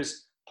fracture,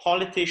 because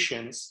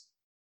politicians,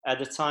 at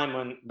the time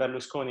when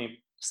Berlusconi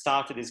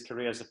started his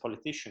career as a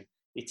politician,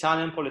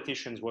 Italian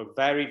politicians were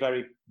very,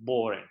 very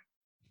boring.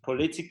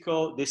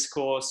 Political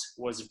discourse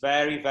was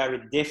very,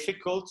 very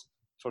difficult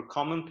for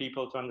common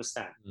people to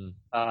understand.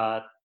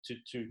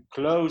 To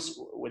close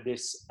with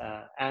this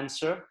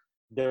answer,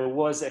 there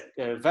was a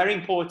very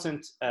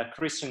important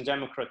Christian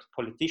Democrat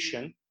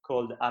politician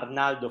called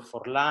Arnaldo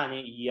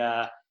Forlani.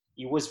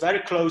 He was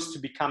very close to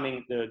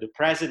becoming the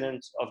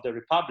president of the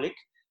Republic,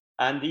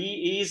 and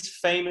he is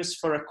famous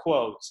for a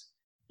quote.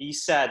 He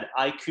said,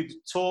 I could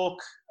talk,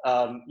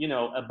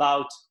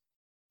 about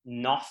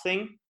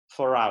nothing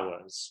for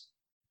hours,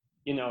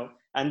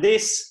 and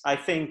this, I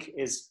think,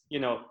 is,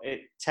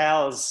 it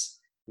tells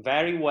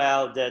very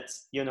well that,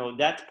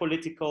 that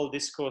political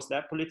discourse,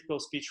 that political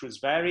speech was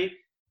very,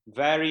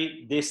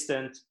 very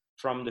distant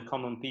from the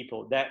common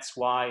people. That's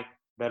why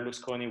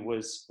Berlusconi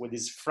was, with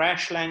his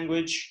fresh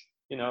language,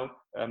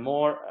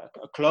 more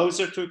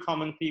closer to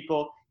common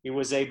people, he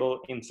was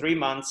able in 3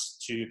 months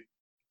to,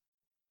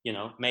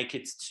 make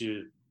it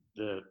to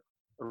the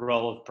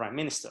role of prime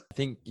minister. I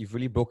think you've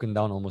really broken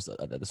down almost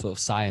the sort of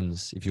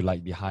science, if you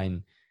like,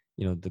 behind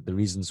the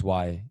reasons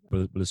why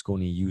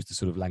Berlusconi used the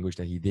sort of language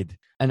that he did.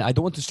 And I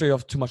don't want to stray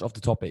off too much off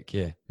the topic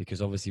here,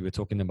 because obviously we're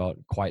talking about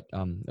quite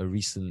a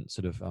recent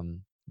sort of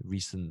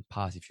recent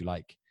past, if you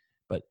like.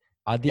 But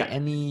are there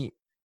any,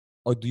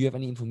 or do you have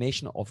any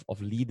information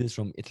of leaders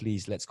from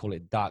Italy's, let's call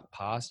it, dark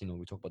past?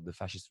 We talk about the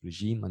fascist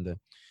regime and the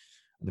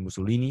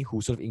Mussolini,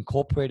 who sort of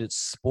incorporated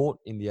sport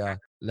in their,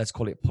 let's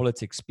call it,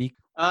 Politikspeak?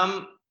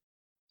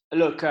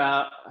 Look,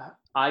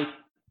 I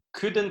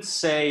couldn't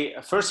say.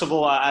 First of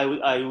all,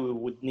 I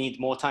would need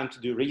more time to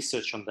do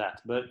research on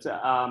that. But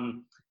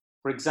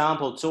for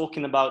example,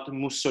 talking about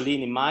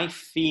Mussolini, my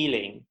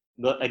feeling,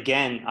 but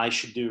again, I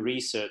should do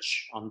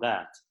research on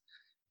that.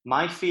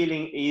 My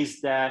feeling is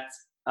that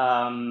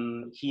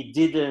he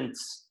didn't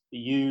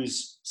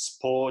use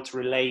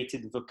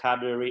sport-related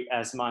vocabulary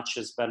as much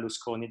as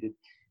Berlusconi did.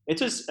 It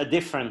was a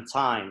different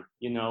time,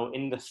 in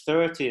the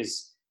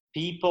 30s,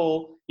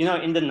 people,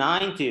 in the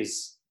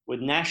 90s, with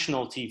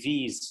national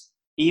TVs,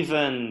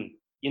 even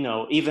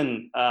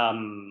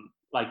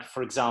like,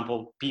 for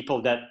example,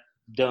 people that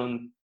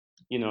don't,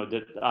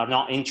 that are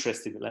not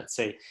interested, let's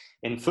say,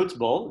 in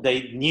football,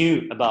 they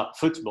knew about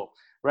football.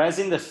 Whereas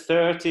in the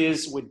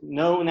 30s, with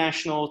no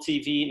national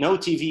TV, no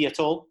TV at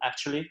all,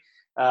 actually,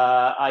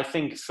 I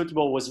think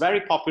football was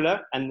very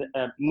popular, and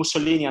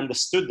Mussolini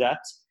understood that,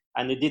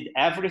 and he did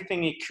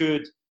everything he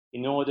could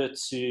in order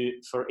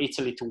for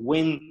Italy to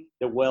win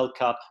the World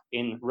Cup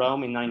in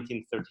Rome in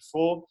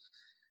 1934,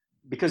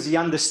 because he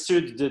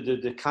understood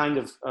the kind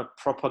of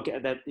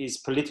propaganda, that his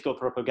political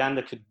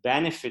propaganda could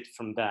benefit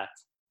from that.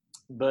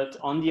 But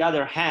on the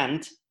other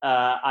hand,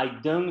 I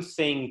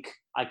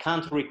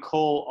can't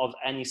recall of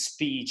any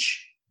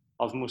speech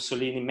of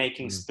Mussolini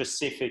making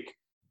specific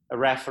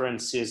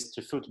references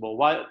to football.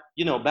 While,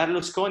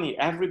 Berlusconi,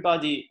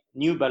 everybody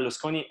knew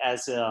Berlusconi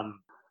as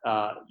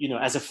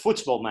as a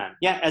football man.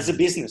 Yeah, as a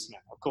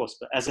businessman, of course,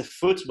 but as a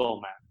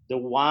football man, the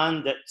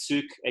one that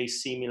took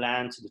AC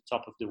Milan to the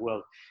top of the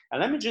world.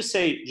 And let me just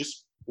say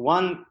just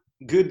one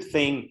good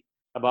thing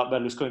about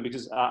Berlusconi,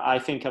 because I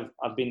think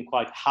I've been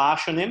quite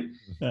harsh on him,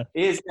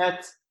 is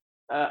that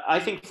I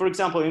think, for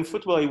example, in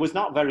football, he was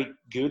not very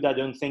good. I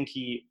don't think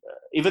he,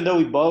 even though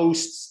he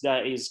boasts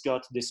that he's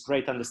got this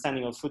great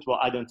understanding of football,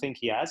 I don't think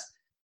he has.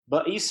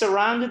 But he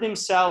surrounded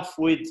himself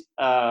with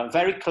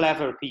very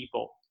clever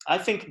people. I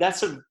think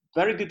that's a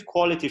very good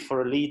quality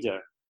for a leader,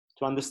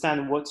 to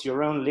understand what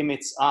your own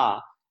limits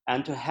are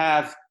and to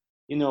have,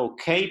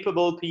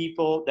 capable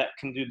people that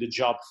can do the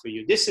job for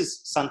you. This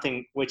is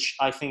something which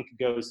I think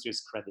goes to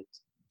his credit.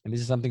 And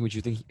this is something which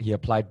you think he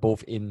applied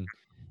both in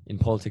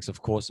politics,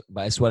 of course,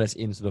 but as well as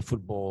in sort of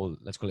football,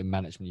 let's call it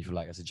management, if you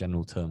like, as a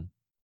general term.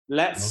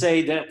 Let's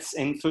say that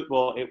in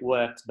football, it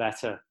worked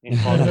better. In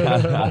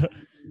politics,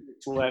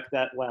 it worked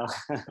that well.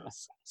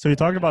 So you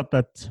talked about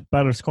that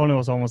Berlusconi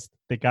was almost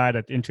the guy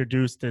that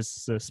introduced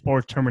this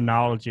sport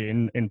terminology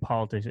in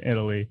politics in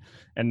Italy.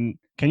 And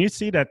can you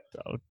see that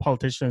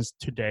politicians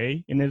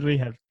today in Italy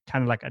have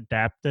kind of like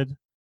adapted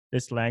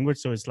this language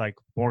so it's like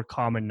more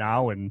common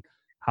now? And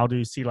how do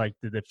you see like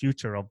the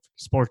future of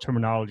sport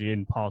terminology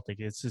in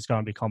politics? It's just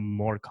going to become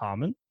more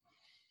common?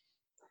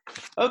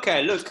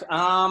 Okay, look.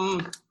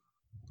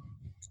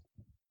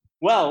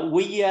 Well,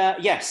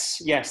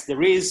 yes,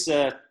 there is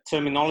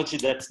terminology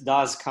that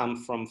does come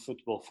from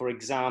football. For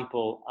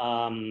example,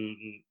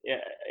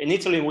 in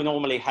Italy, we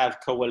normally have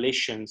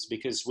coalitions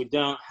because we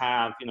don't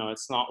have,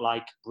 it's not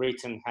like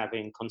Britain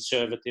having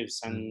conservatives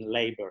and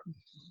Labour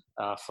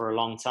for a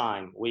long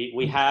time.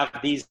 We have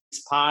these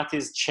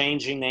parties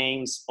changing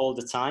names all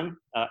the time.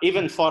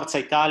 Even Forza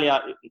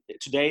Italia,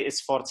 today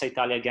it's Forza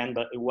Italia again,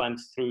 but it went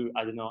through,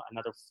 I don't know,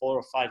 another 4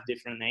 or 5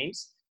 different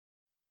names.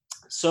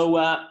 So,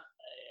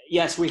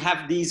 yes, we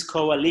have these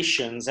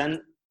coalitions, and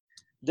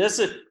there's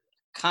a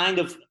kind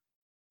of,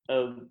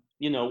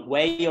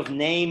 way of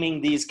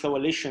naming these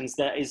coalitions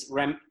that is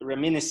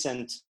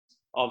reminiscent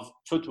of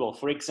football.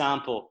 For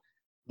example,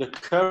 the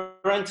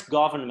current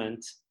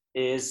government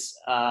is,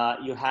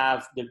 you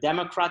have the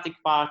Democratic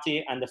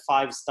Party and the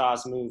Five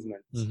Stars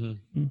movement.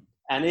 Mm-hmm.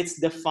 And it's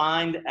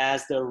defined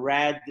as the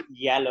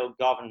red-yellow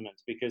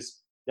government,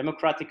 because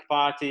Democratic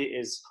Party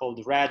is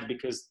called red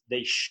because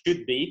they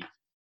should be,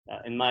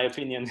 in my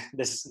opinion,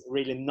 there's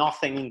really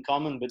nothing in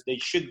common, but they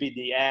should be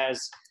the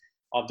heirs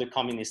of the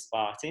Communist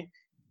Party.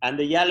 And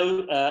the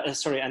yellow,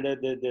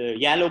 the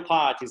yellow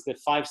part is the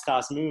Five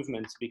Stars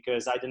movement,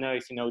 because I don't know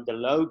if you know the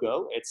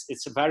logo.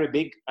 It's a very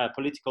big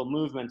political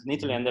movement in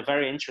Italy, and a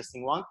very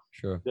interesting one.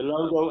 Sure. The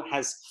logo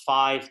has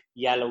 5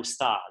 yellow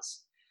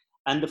stars.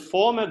 And the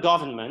former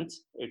government,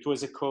 it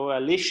was a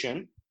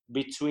coalition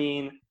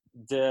between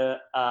the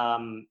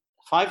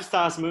Five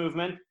Stars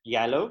movement,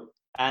 yellow,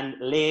 and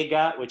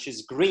Lega, which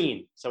is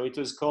green. So it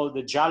was called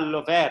the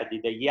Giallo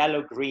Verdi, the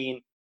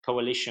yellow-green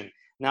coalition.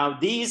 Now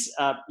these,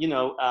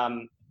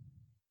 the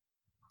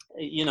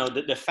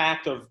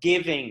fact of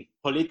giving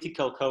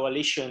political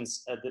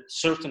coalitions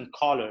certain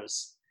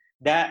colors,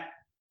 that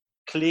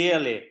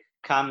clearly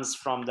comes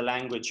from the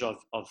language of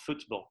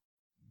football.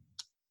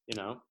 With,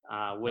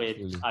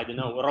 absolutely. I don't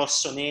know,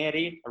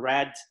 rossoneri,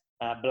 red,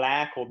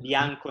 black, or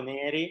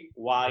bianconeri,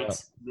 white,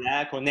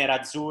 black, or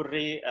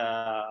nerazzurri,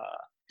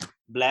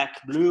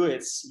 black, blue.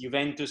 It's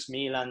Juventus,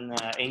 Milan,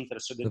 Inter.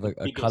 So sort of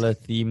a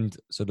color-themed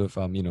sort of,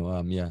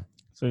 yeah.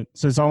 So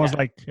it's almost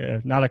like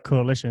not a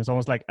coalition. It's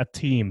almost like a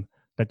team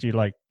that you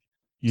like,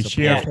 you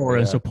cheer for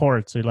and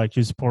support. So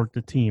you support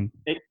the team.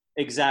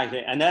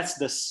 Exactly, and that's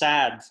the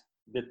sad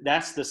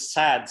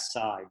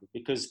side,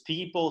 because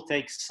people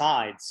take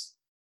sides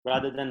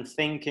rather than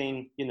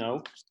thinking,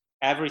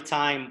 every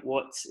time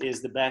what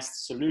is the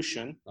best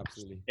solution.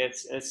 Absolutely.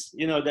 It's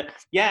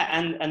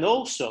and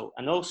also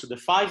the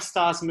Five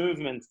Stars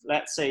movement,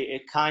 let's say,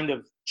 it kind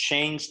of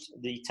changed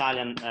the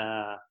Italian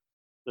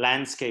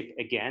landscape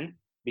again,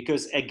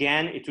 because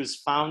again it was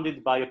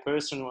founded by a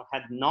person who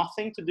had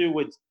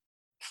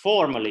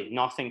formally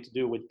nothing to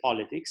do with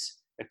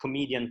politics, a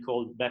comedian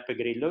called Beppe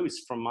Grillo, who's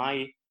from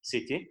my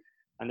city,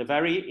 and a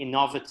very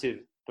innovative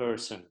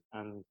person,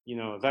 and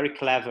a very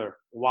clever,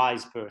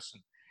 wise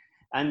person.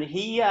 And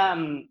he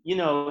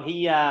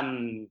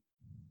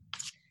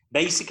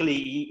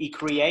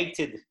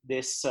created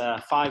this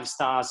Five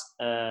Stars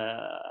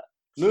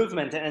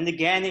movement, and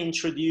again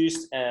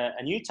introduced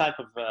a new type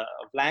of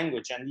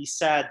language. And he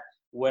said,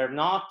 we're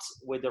not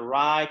with the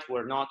right,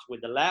 we're not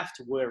with the left,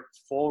 we're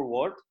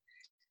forward.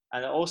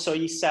 And also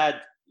he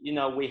said,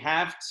 we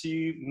have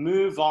to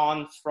move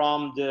on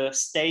from the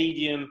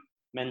stadium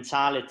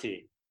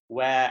mentality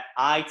where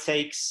I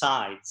take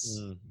sides.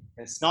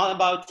 It's not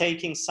about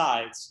taking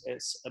sides.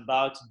 It's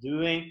about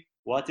doing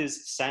what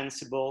is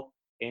sensible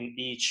in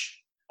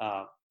each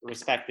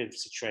respective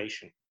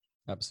situation.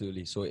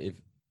 Absolutely. So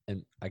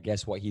and I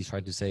guess what he's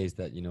trying to say is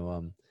that,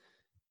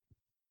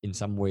 in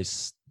some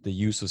ways, the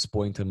use of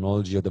sporting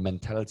terminology or the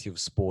mentality of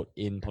sport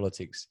in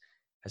politics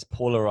has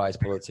polarized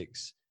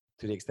politics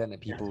to the extent that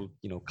people,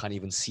 can't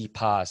even see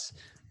past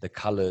the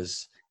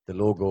colors, the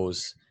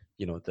logos,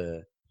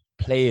 the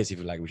players, if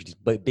you like, which is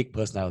big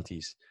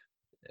personalities.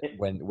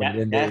 When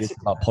it's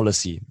about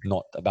policy,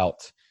 not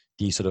about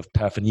the sort of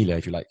paraphernalia,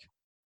 if you like.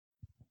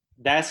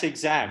 That's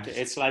exact.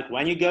 It's like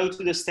when you go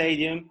to the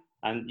stadium,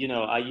 and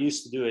I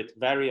used to do it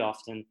very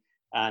often,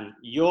 and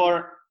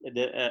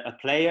a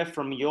player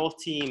from your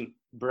team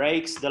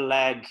breaks the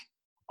leg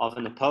of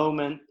an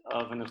opponent,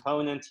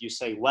 you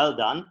say, well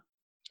done.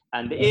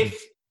 And if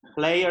a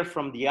player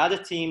from the other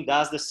team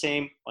does the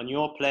same on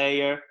your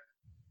player,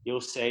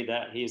 you'll say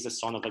that he's a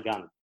son of a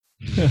gun.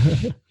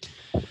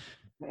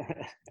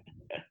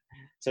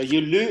 So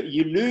you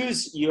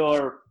lose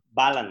your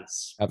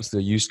balance.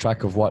 Absolutely. Use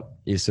track of what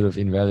is sort of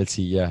in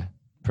reality,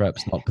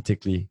 perhaps not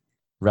particularly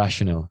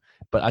rational.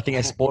 But I think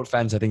as sport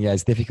fans,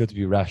 it's difficult to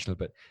be rational.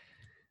 But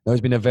no,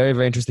 it's been a very,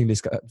 very interesting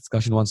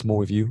discussion once more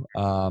with you,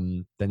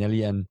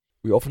 Daniele. And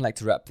we often like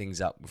to wrap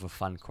things up with a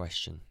fun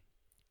question.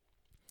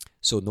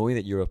 So knowing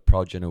that you're a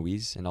proud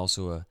Genoese and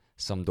also a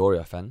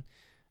Sampdoria fan,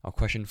 our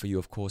question for you,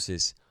 of course,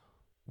 is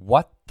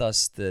what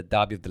does the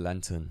Derby of the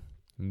Lantern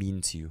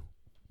mean to you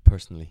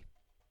personally?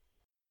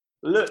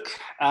 Look,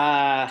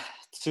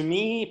 to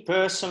me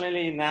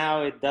personally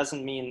now it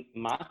doesn't mean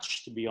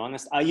much, to be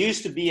honest. I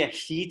used to be a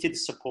heated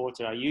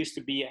supporter. I used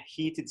to be a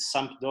heated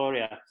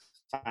Sampdoria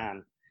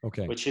fan,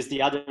 which is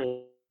the other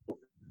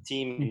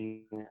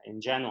team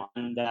in Genoa.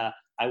 And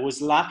I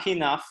was lucky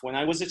enough when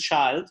I was a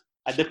child,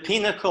 at the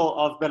pinnacle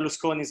of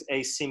Berlusconi's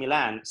A.C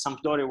Milan,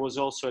 Sampdoria was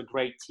also a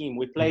great team.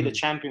 We played the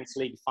Champions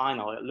League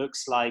final. It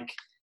looks like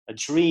a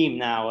dream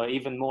now, or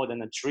even more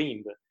than a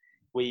dream. But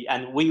we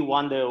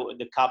won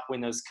the Cup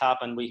Winners' Cup,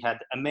 and we had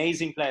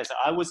amazing players.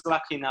 I was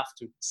lucky enough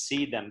to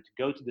see them,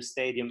 to go to the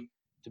stadium,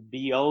 to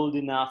be old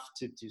enough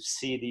to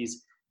see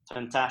these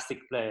fantastic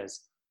players.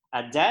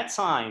 At that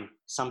time,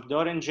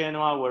 Sampdoria and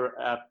Genoa were,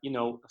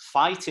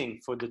 fighting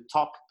for the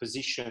top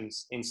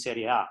positions in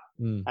Serie A.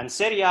 And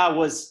Serie A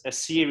was a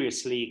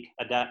serious league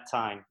at that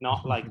time,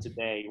 not like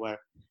today, where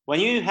when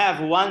you have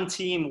one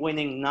team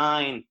winning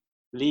 9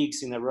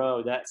 leagues in a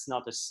row, that's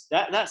not.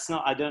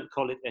 I don't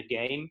call it a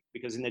game,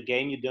 because in a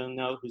game you don't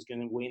know who's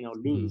going to win or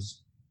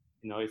lose.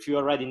 If you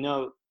already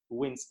know who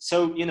wins.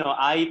 So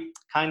I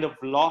kind of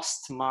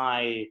lost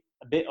a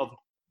bit of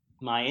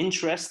my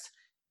interest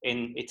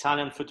in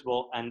Italian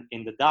football and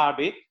in the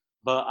derby.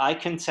 But I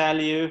can tell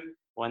you,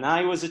 when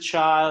I was a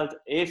child,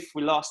 if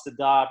we lost the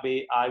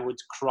derby, I would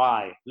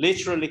cry,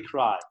 literally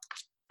cry.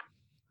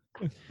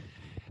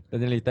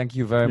 Daniele, thank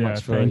you very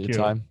much for your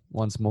time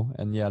once more.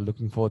 And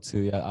looking forward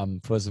to,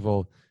 first of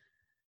all,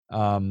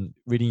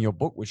 reading your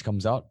book, which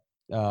comes out.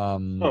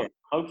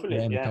 Hopefully,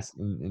 in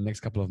the next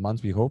couple of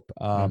months, we hope.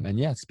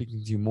 And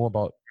speaking to you more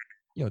about,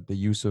 the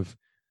use of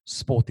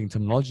sporting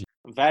terminology.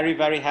 I'm very,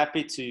 very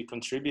happy to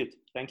contribute.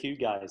 Thank you,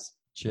 guys.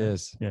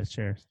 Cheers. Yes,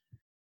 cheers.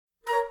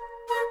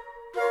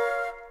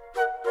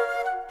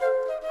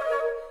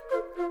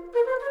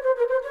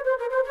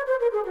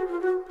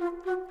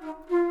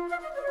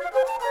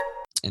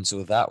 And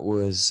so that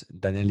was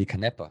Daniele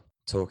Canepa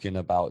talking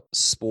about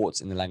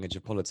sports in the language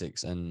of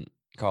politics. And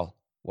Carl,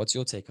 what's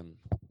your take on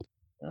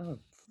it?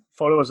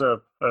 Thought it was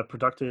a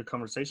productive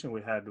conversation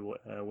we had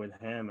with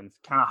him, and it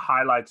kind of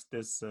highlights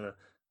this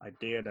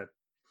idea that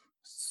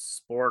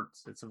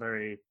sports, it's a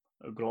very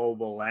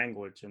global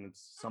language, and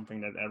it's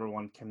something that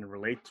everyone can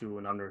relate to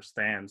and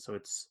understand. So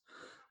it's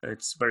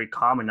very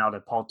common now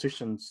that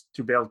politicians,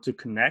 to be able to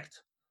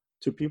connect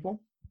to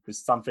people,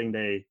 is something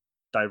they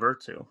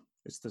divert to.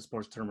 It's the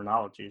sports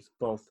terminologies.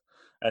 Both,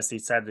 as he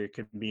said, it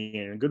could be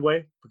in a good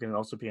way, but can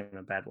also be in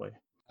a bad way.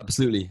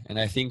 Absolutely. And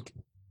I think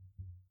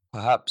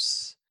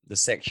perhaps the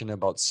section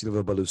about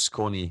Silvio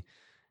Berlusconi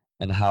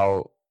and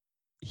how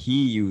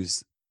he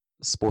used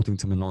sporting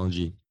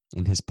terminology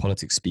in his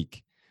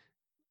Politikspeak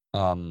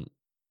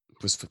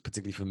was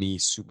particularly for me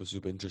super,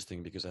 super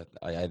interesting, because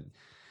I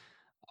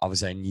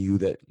obviously I knew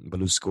that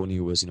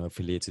Berlusconi was,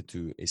 affiliated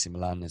to AC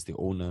Milan as the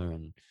owner,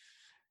 and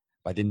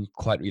I didn't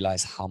quite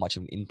realize how much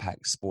of an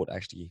impact sport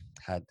actually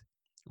had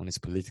on his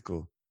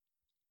political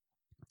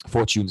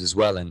fortunes as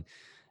well.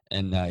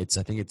 And I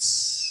think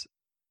it's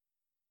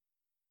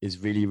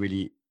really,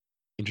 really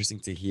interesting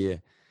to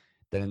hear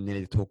that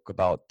they talk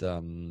about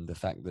the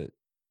fact that,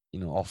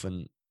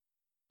 often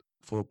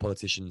for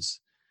politicians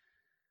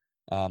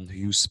who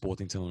use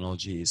sporting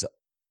terminology, is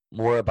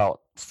more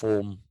about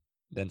form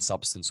than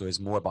substance. So it's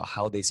more about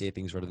how they say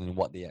things rather than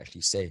what they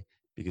actually say.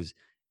 Because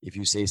if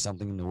you say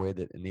something in a way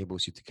that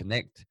enables you to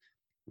connect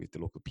with the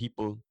local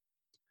people,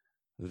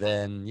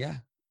 then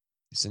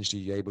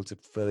essentially you're able to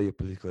further your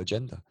political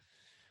agenda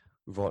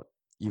without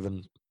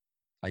even,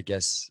 I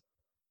guess,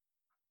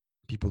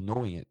 people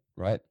knowing it,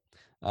 right?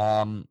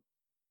 And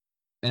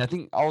I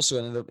think also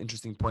another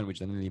interesting point which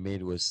Daniele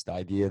made was the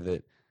idea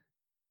that,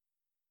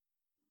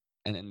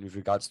 and with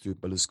regards to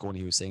Berlusconi,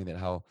 he was saying that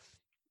how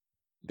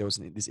there was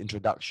this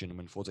introduction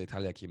when Forza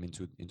Italia came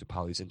into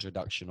power, this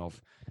introduction of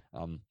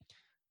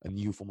a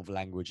new form of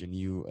language, a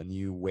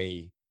new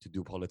way to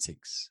do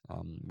politics,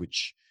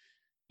 which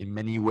in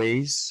many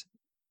ways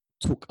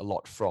took a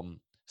lot from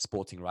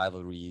sporting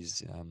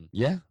rivalries.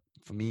 Yeah,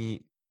 for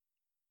me,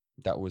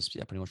 that was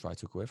pretty much what I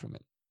took away from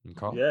it. And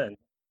Carl?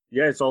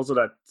 Yeah, it's also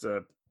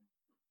that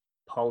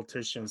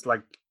politicians,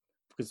 like,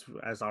 because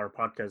as our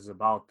podcast is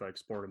about like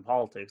sport and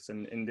politics,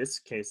 and in this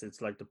case,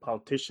 it's like the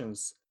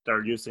politicians that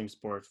are using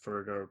sport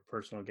for their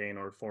personal gain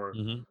or for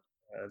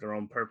their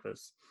own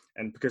purpose,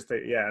 and because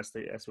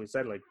as we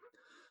said, like,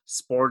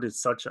 sport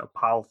is such a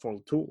powerful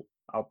tool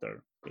out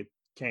there. It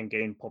can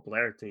gain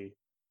popularity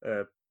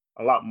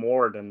a lot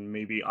more than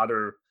maybe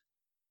other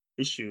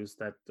issues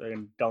that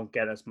don't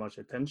get as much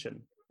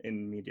attention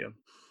in media.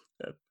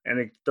 And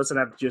it doesn't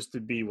have just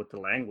to be with the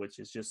language.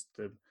 It's just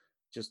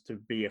to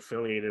be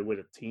affiliated with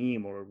a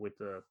team or with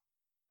a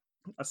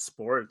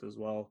sport as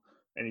well.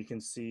 And you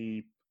can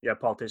see,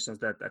 politicians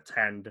that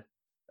attend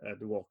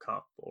the World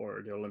Cup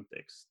or the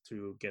Olympics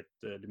to get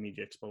the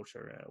media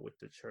exposure with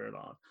the shirt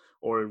on,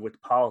 or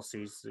with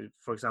policies.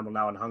 For example,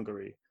 now in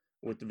Hungary,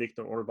 with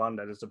Viktor Orban,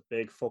 that is a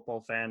big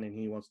football fan, and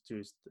he wants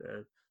to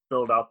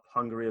build up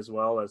Hungary as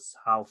well as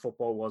how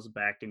football was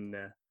back in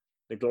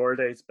the glory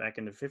days, back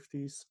in the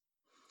 50s.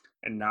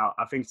 And now,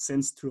 I think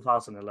since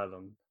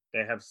 2011,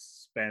 they have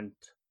spent,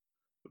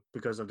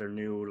 because of their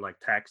new like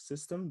tax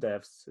system, they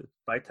have,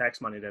 by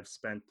tax money, they've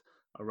spent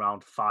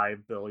around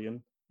 5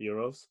 billion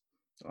euros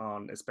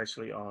on,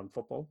 especially on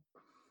football.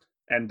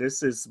 And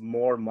this is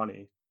more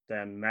money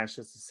than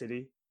Manchester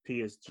City,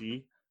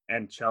 PSG,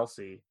 and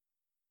Chelsea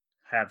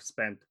have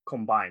spent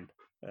combined.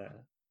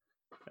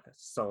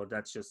 So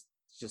that's just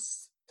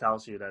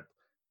tells you that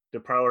the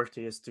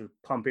priority is to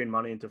pump in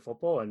money into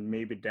football, and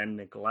maybe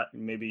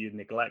you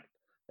neglect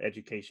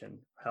education,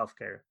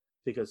 healthcare,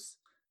 because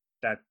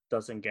that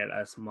doesn't get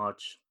as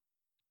much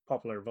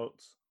popular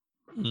votes.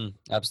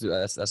 Absolutely,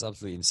 that's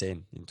absolutely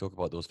insane. You talk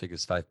about those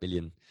figures, 5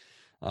 billion,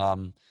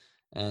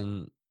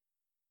 and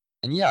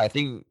yeah, I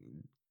think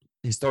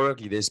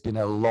historically there's been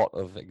a lot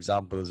of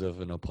examples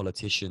of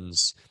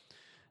politicians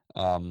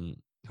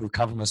who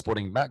come from a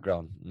sporting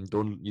background. You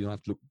don't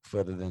have to look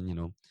further than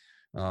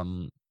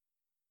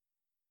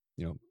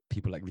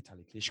people like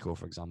Vitaly Klitschko,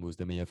 for example, who's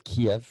the mayor of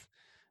Kiev,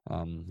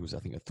 who's I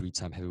think a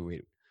 3-time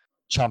heavyweight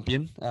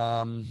champion.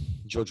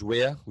 George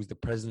Weah, who's the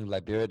president of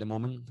Liberia at the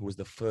moment, who was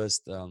the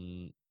first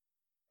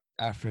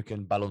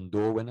African Ballon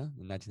d'Or winner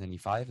in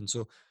 1995. And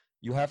so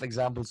you have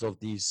examples of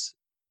these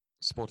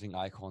sporting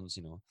icons,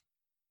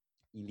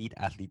 elite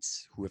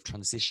athletes who have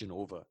transitioned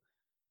over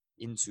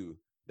into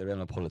the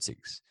realm of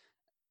politics.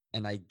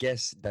 And I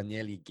guess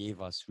Daniele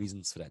gave us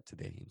reasons for that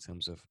today in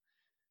terms of,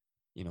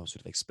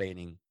 sort of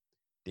explaining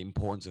the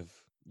importance of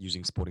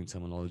using sporting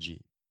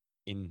terminology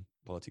in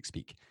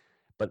Politikspeak.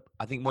 But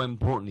I think more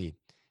importantly,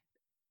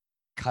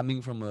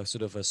 coming from a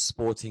sort of a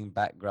sporting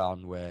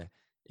background where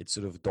it's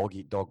sort of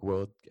dog-eat-dog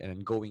world,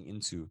 and going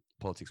into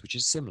politics, which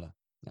is similar,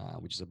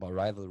 which is about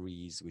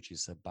rivalries, which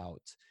is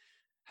about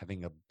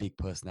having a big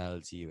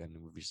personality, and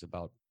which is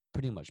about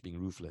pretty much being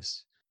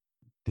ruthless.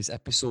 This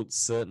episode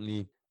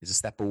certainly is a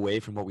step away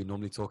from what we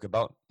normally talk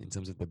about in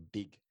terms of the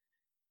big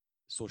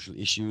social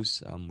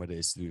issues, whether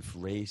it's to do with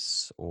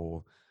race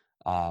or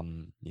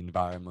the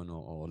environment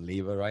or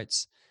labor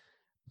rights.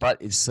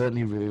 But it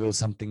certainly reveals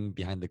something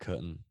behind the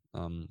curtain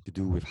to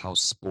do with how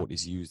sport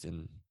is used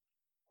in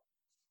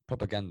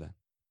propaganda,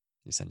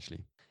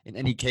 essentially. In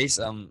any case,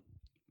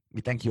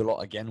 we thank you a lot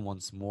again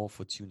once more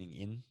for tuning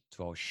in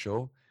to our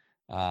show.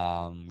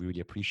 We really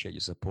appreciate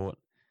your support.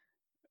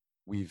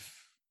 We've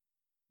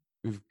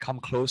come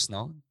close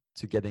now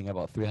to getting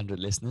about 300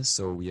 listeners,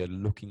 so we are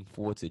looking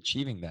forward to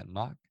achieving that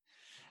mark.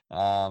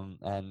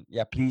 And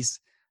yeah, please,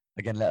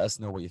 again, let us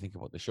know what you think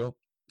about the show,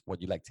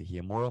 what you'd like to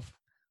hear more of,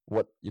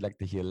 what you'd like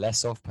to hear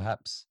less of,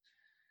 perhaps.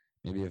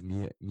 Maybe of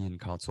me and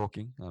Carl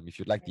talking. If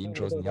you'd like the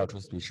intros and the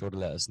outros, be sure to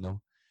let us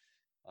know.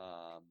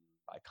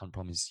 I can't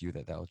promise you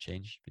that will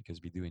change,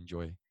 because we do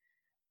enjoy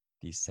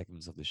these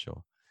segments of the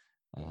show.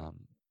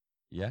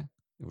 Yeah,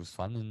 it was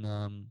fun,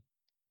 and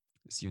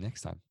see you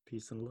next time.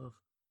 Peace and love.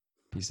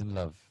 Peace and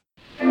love.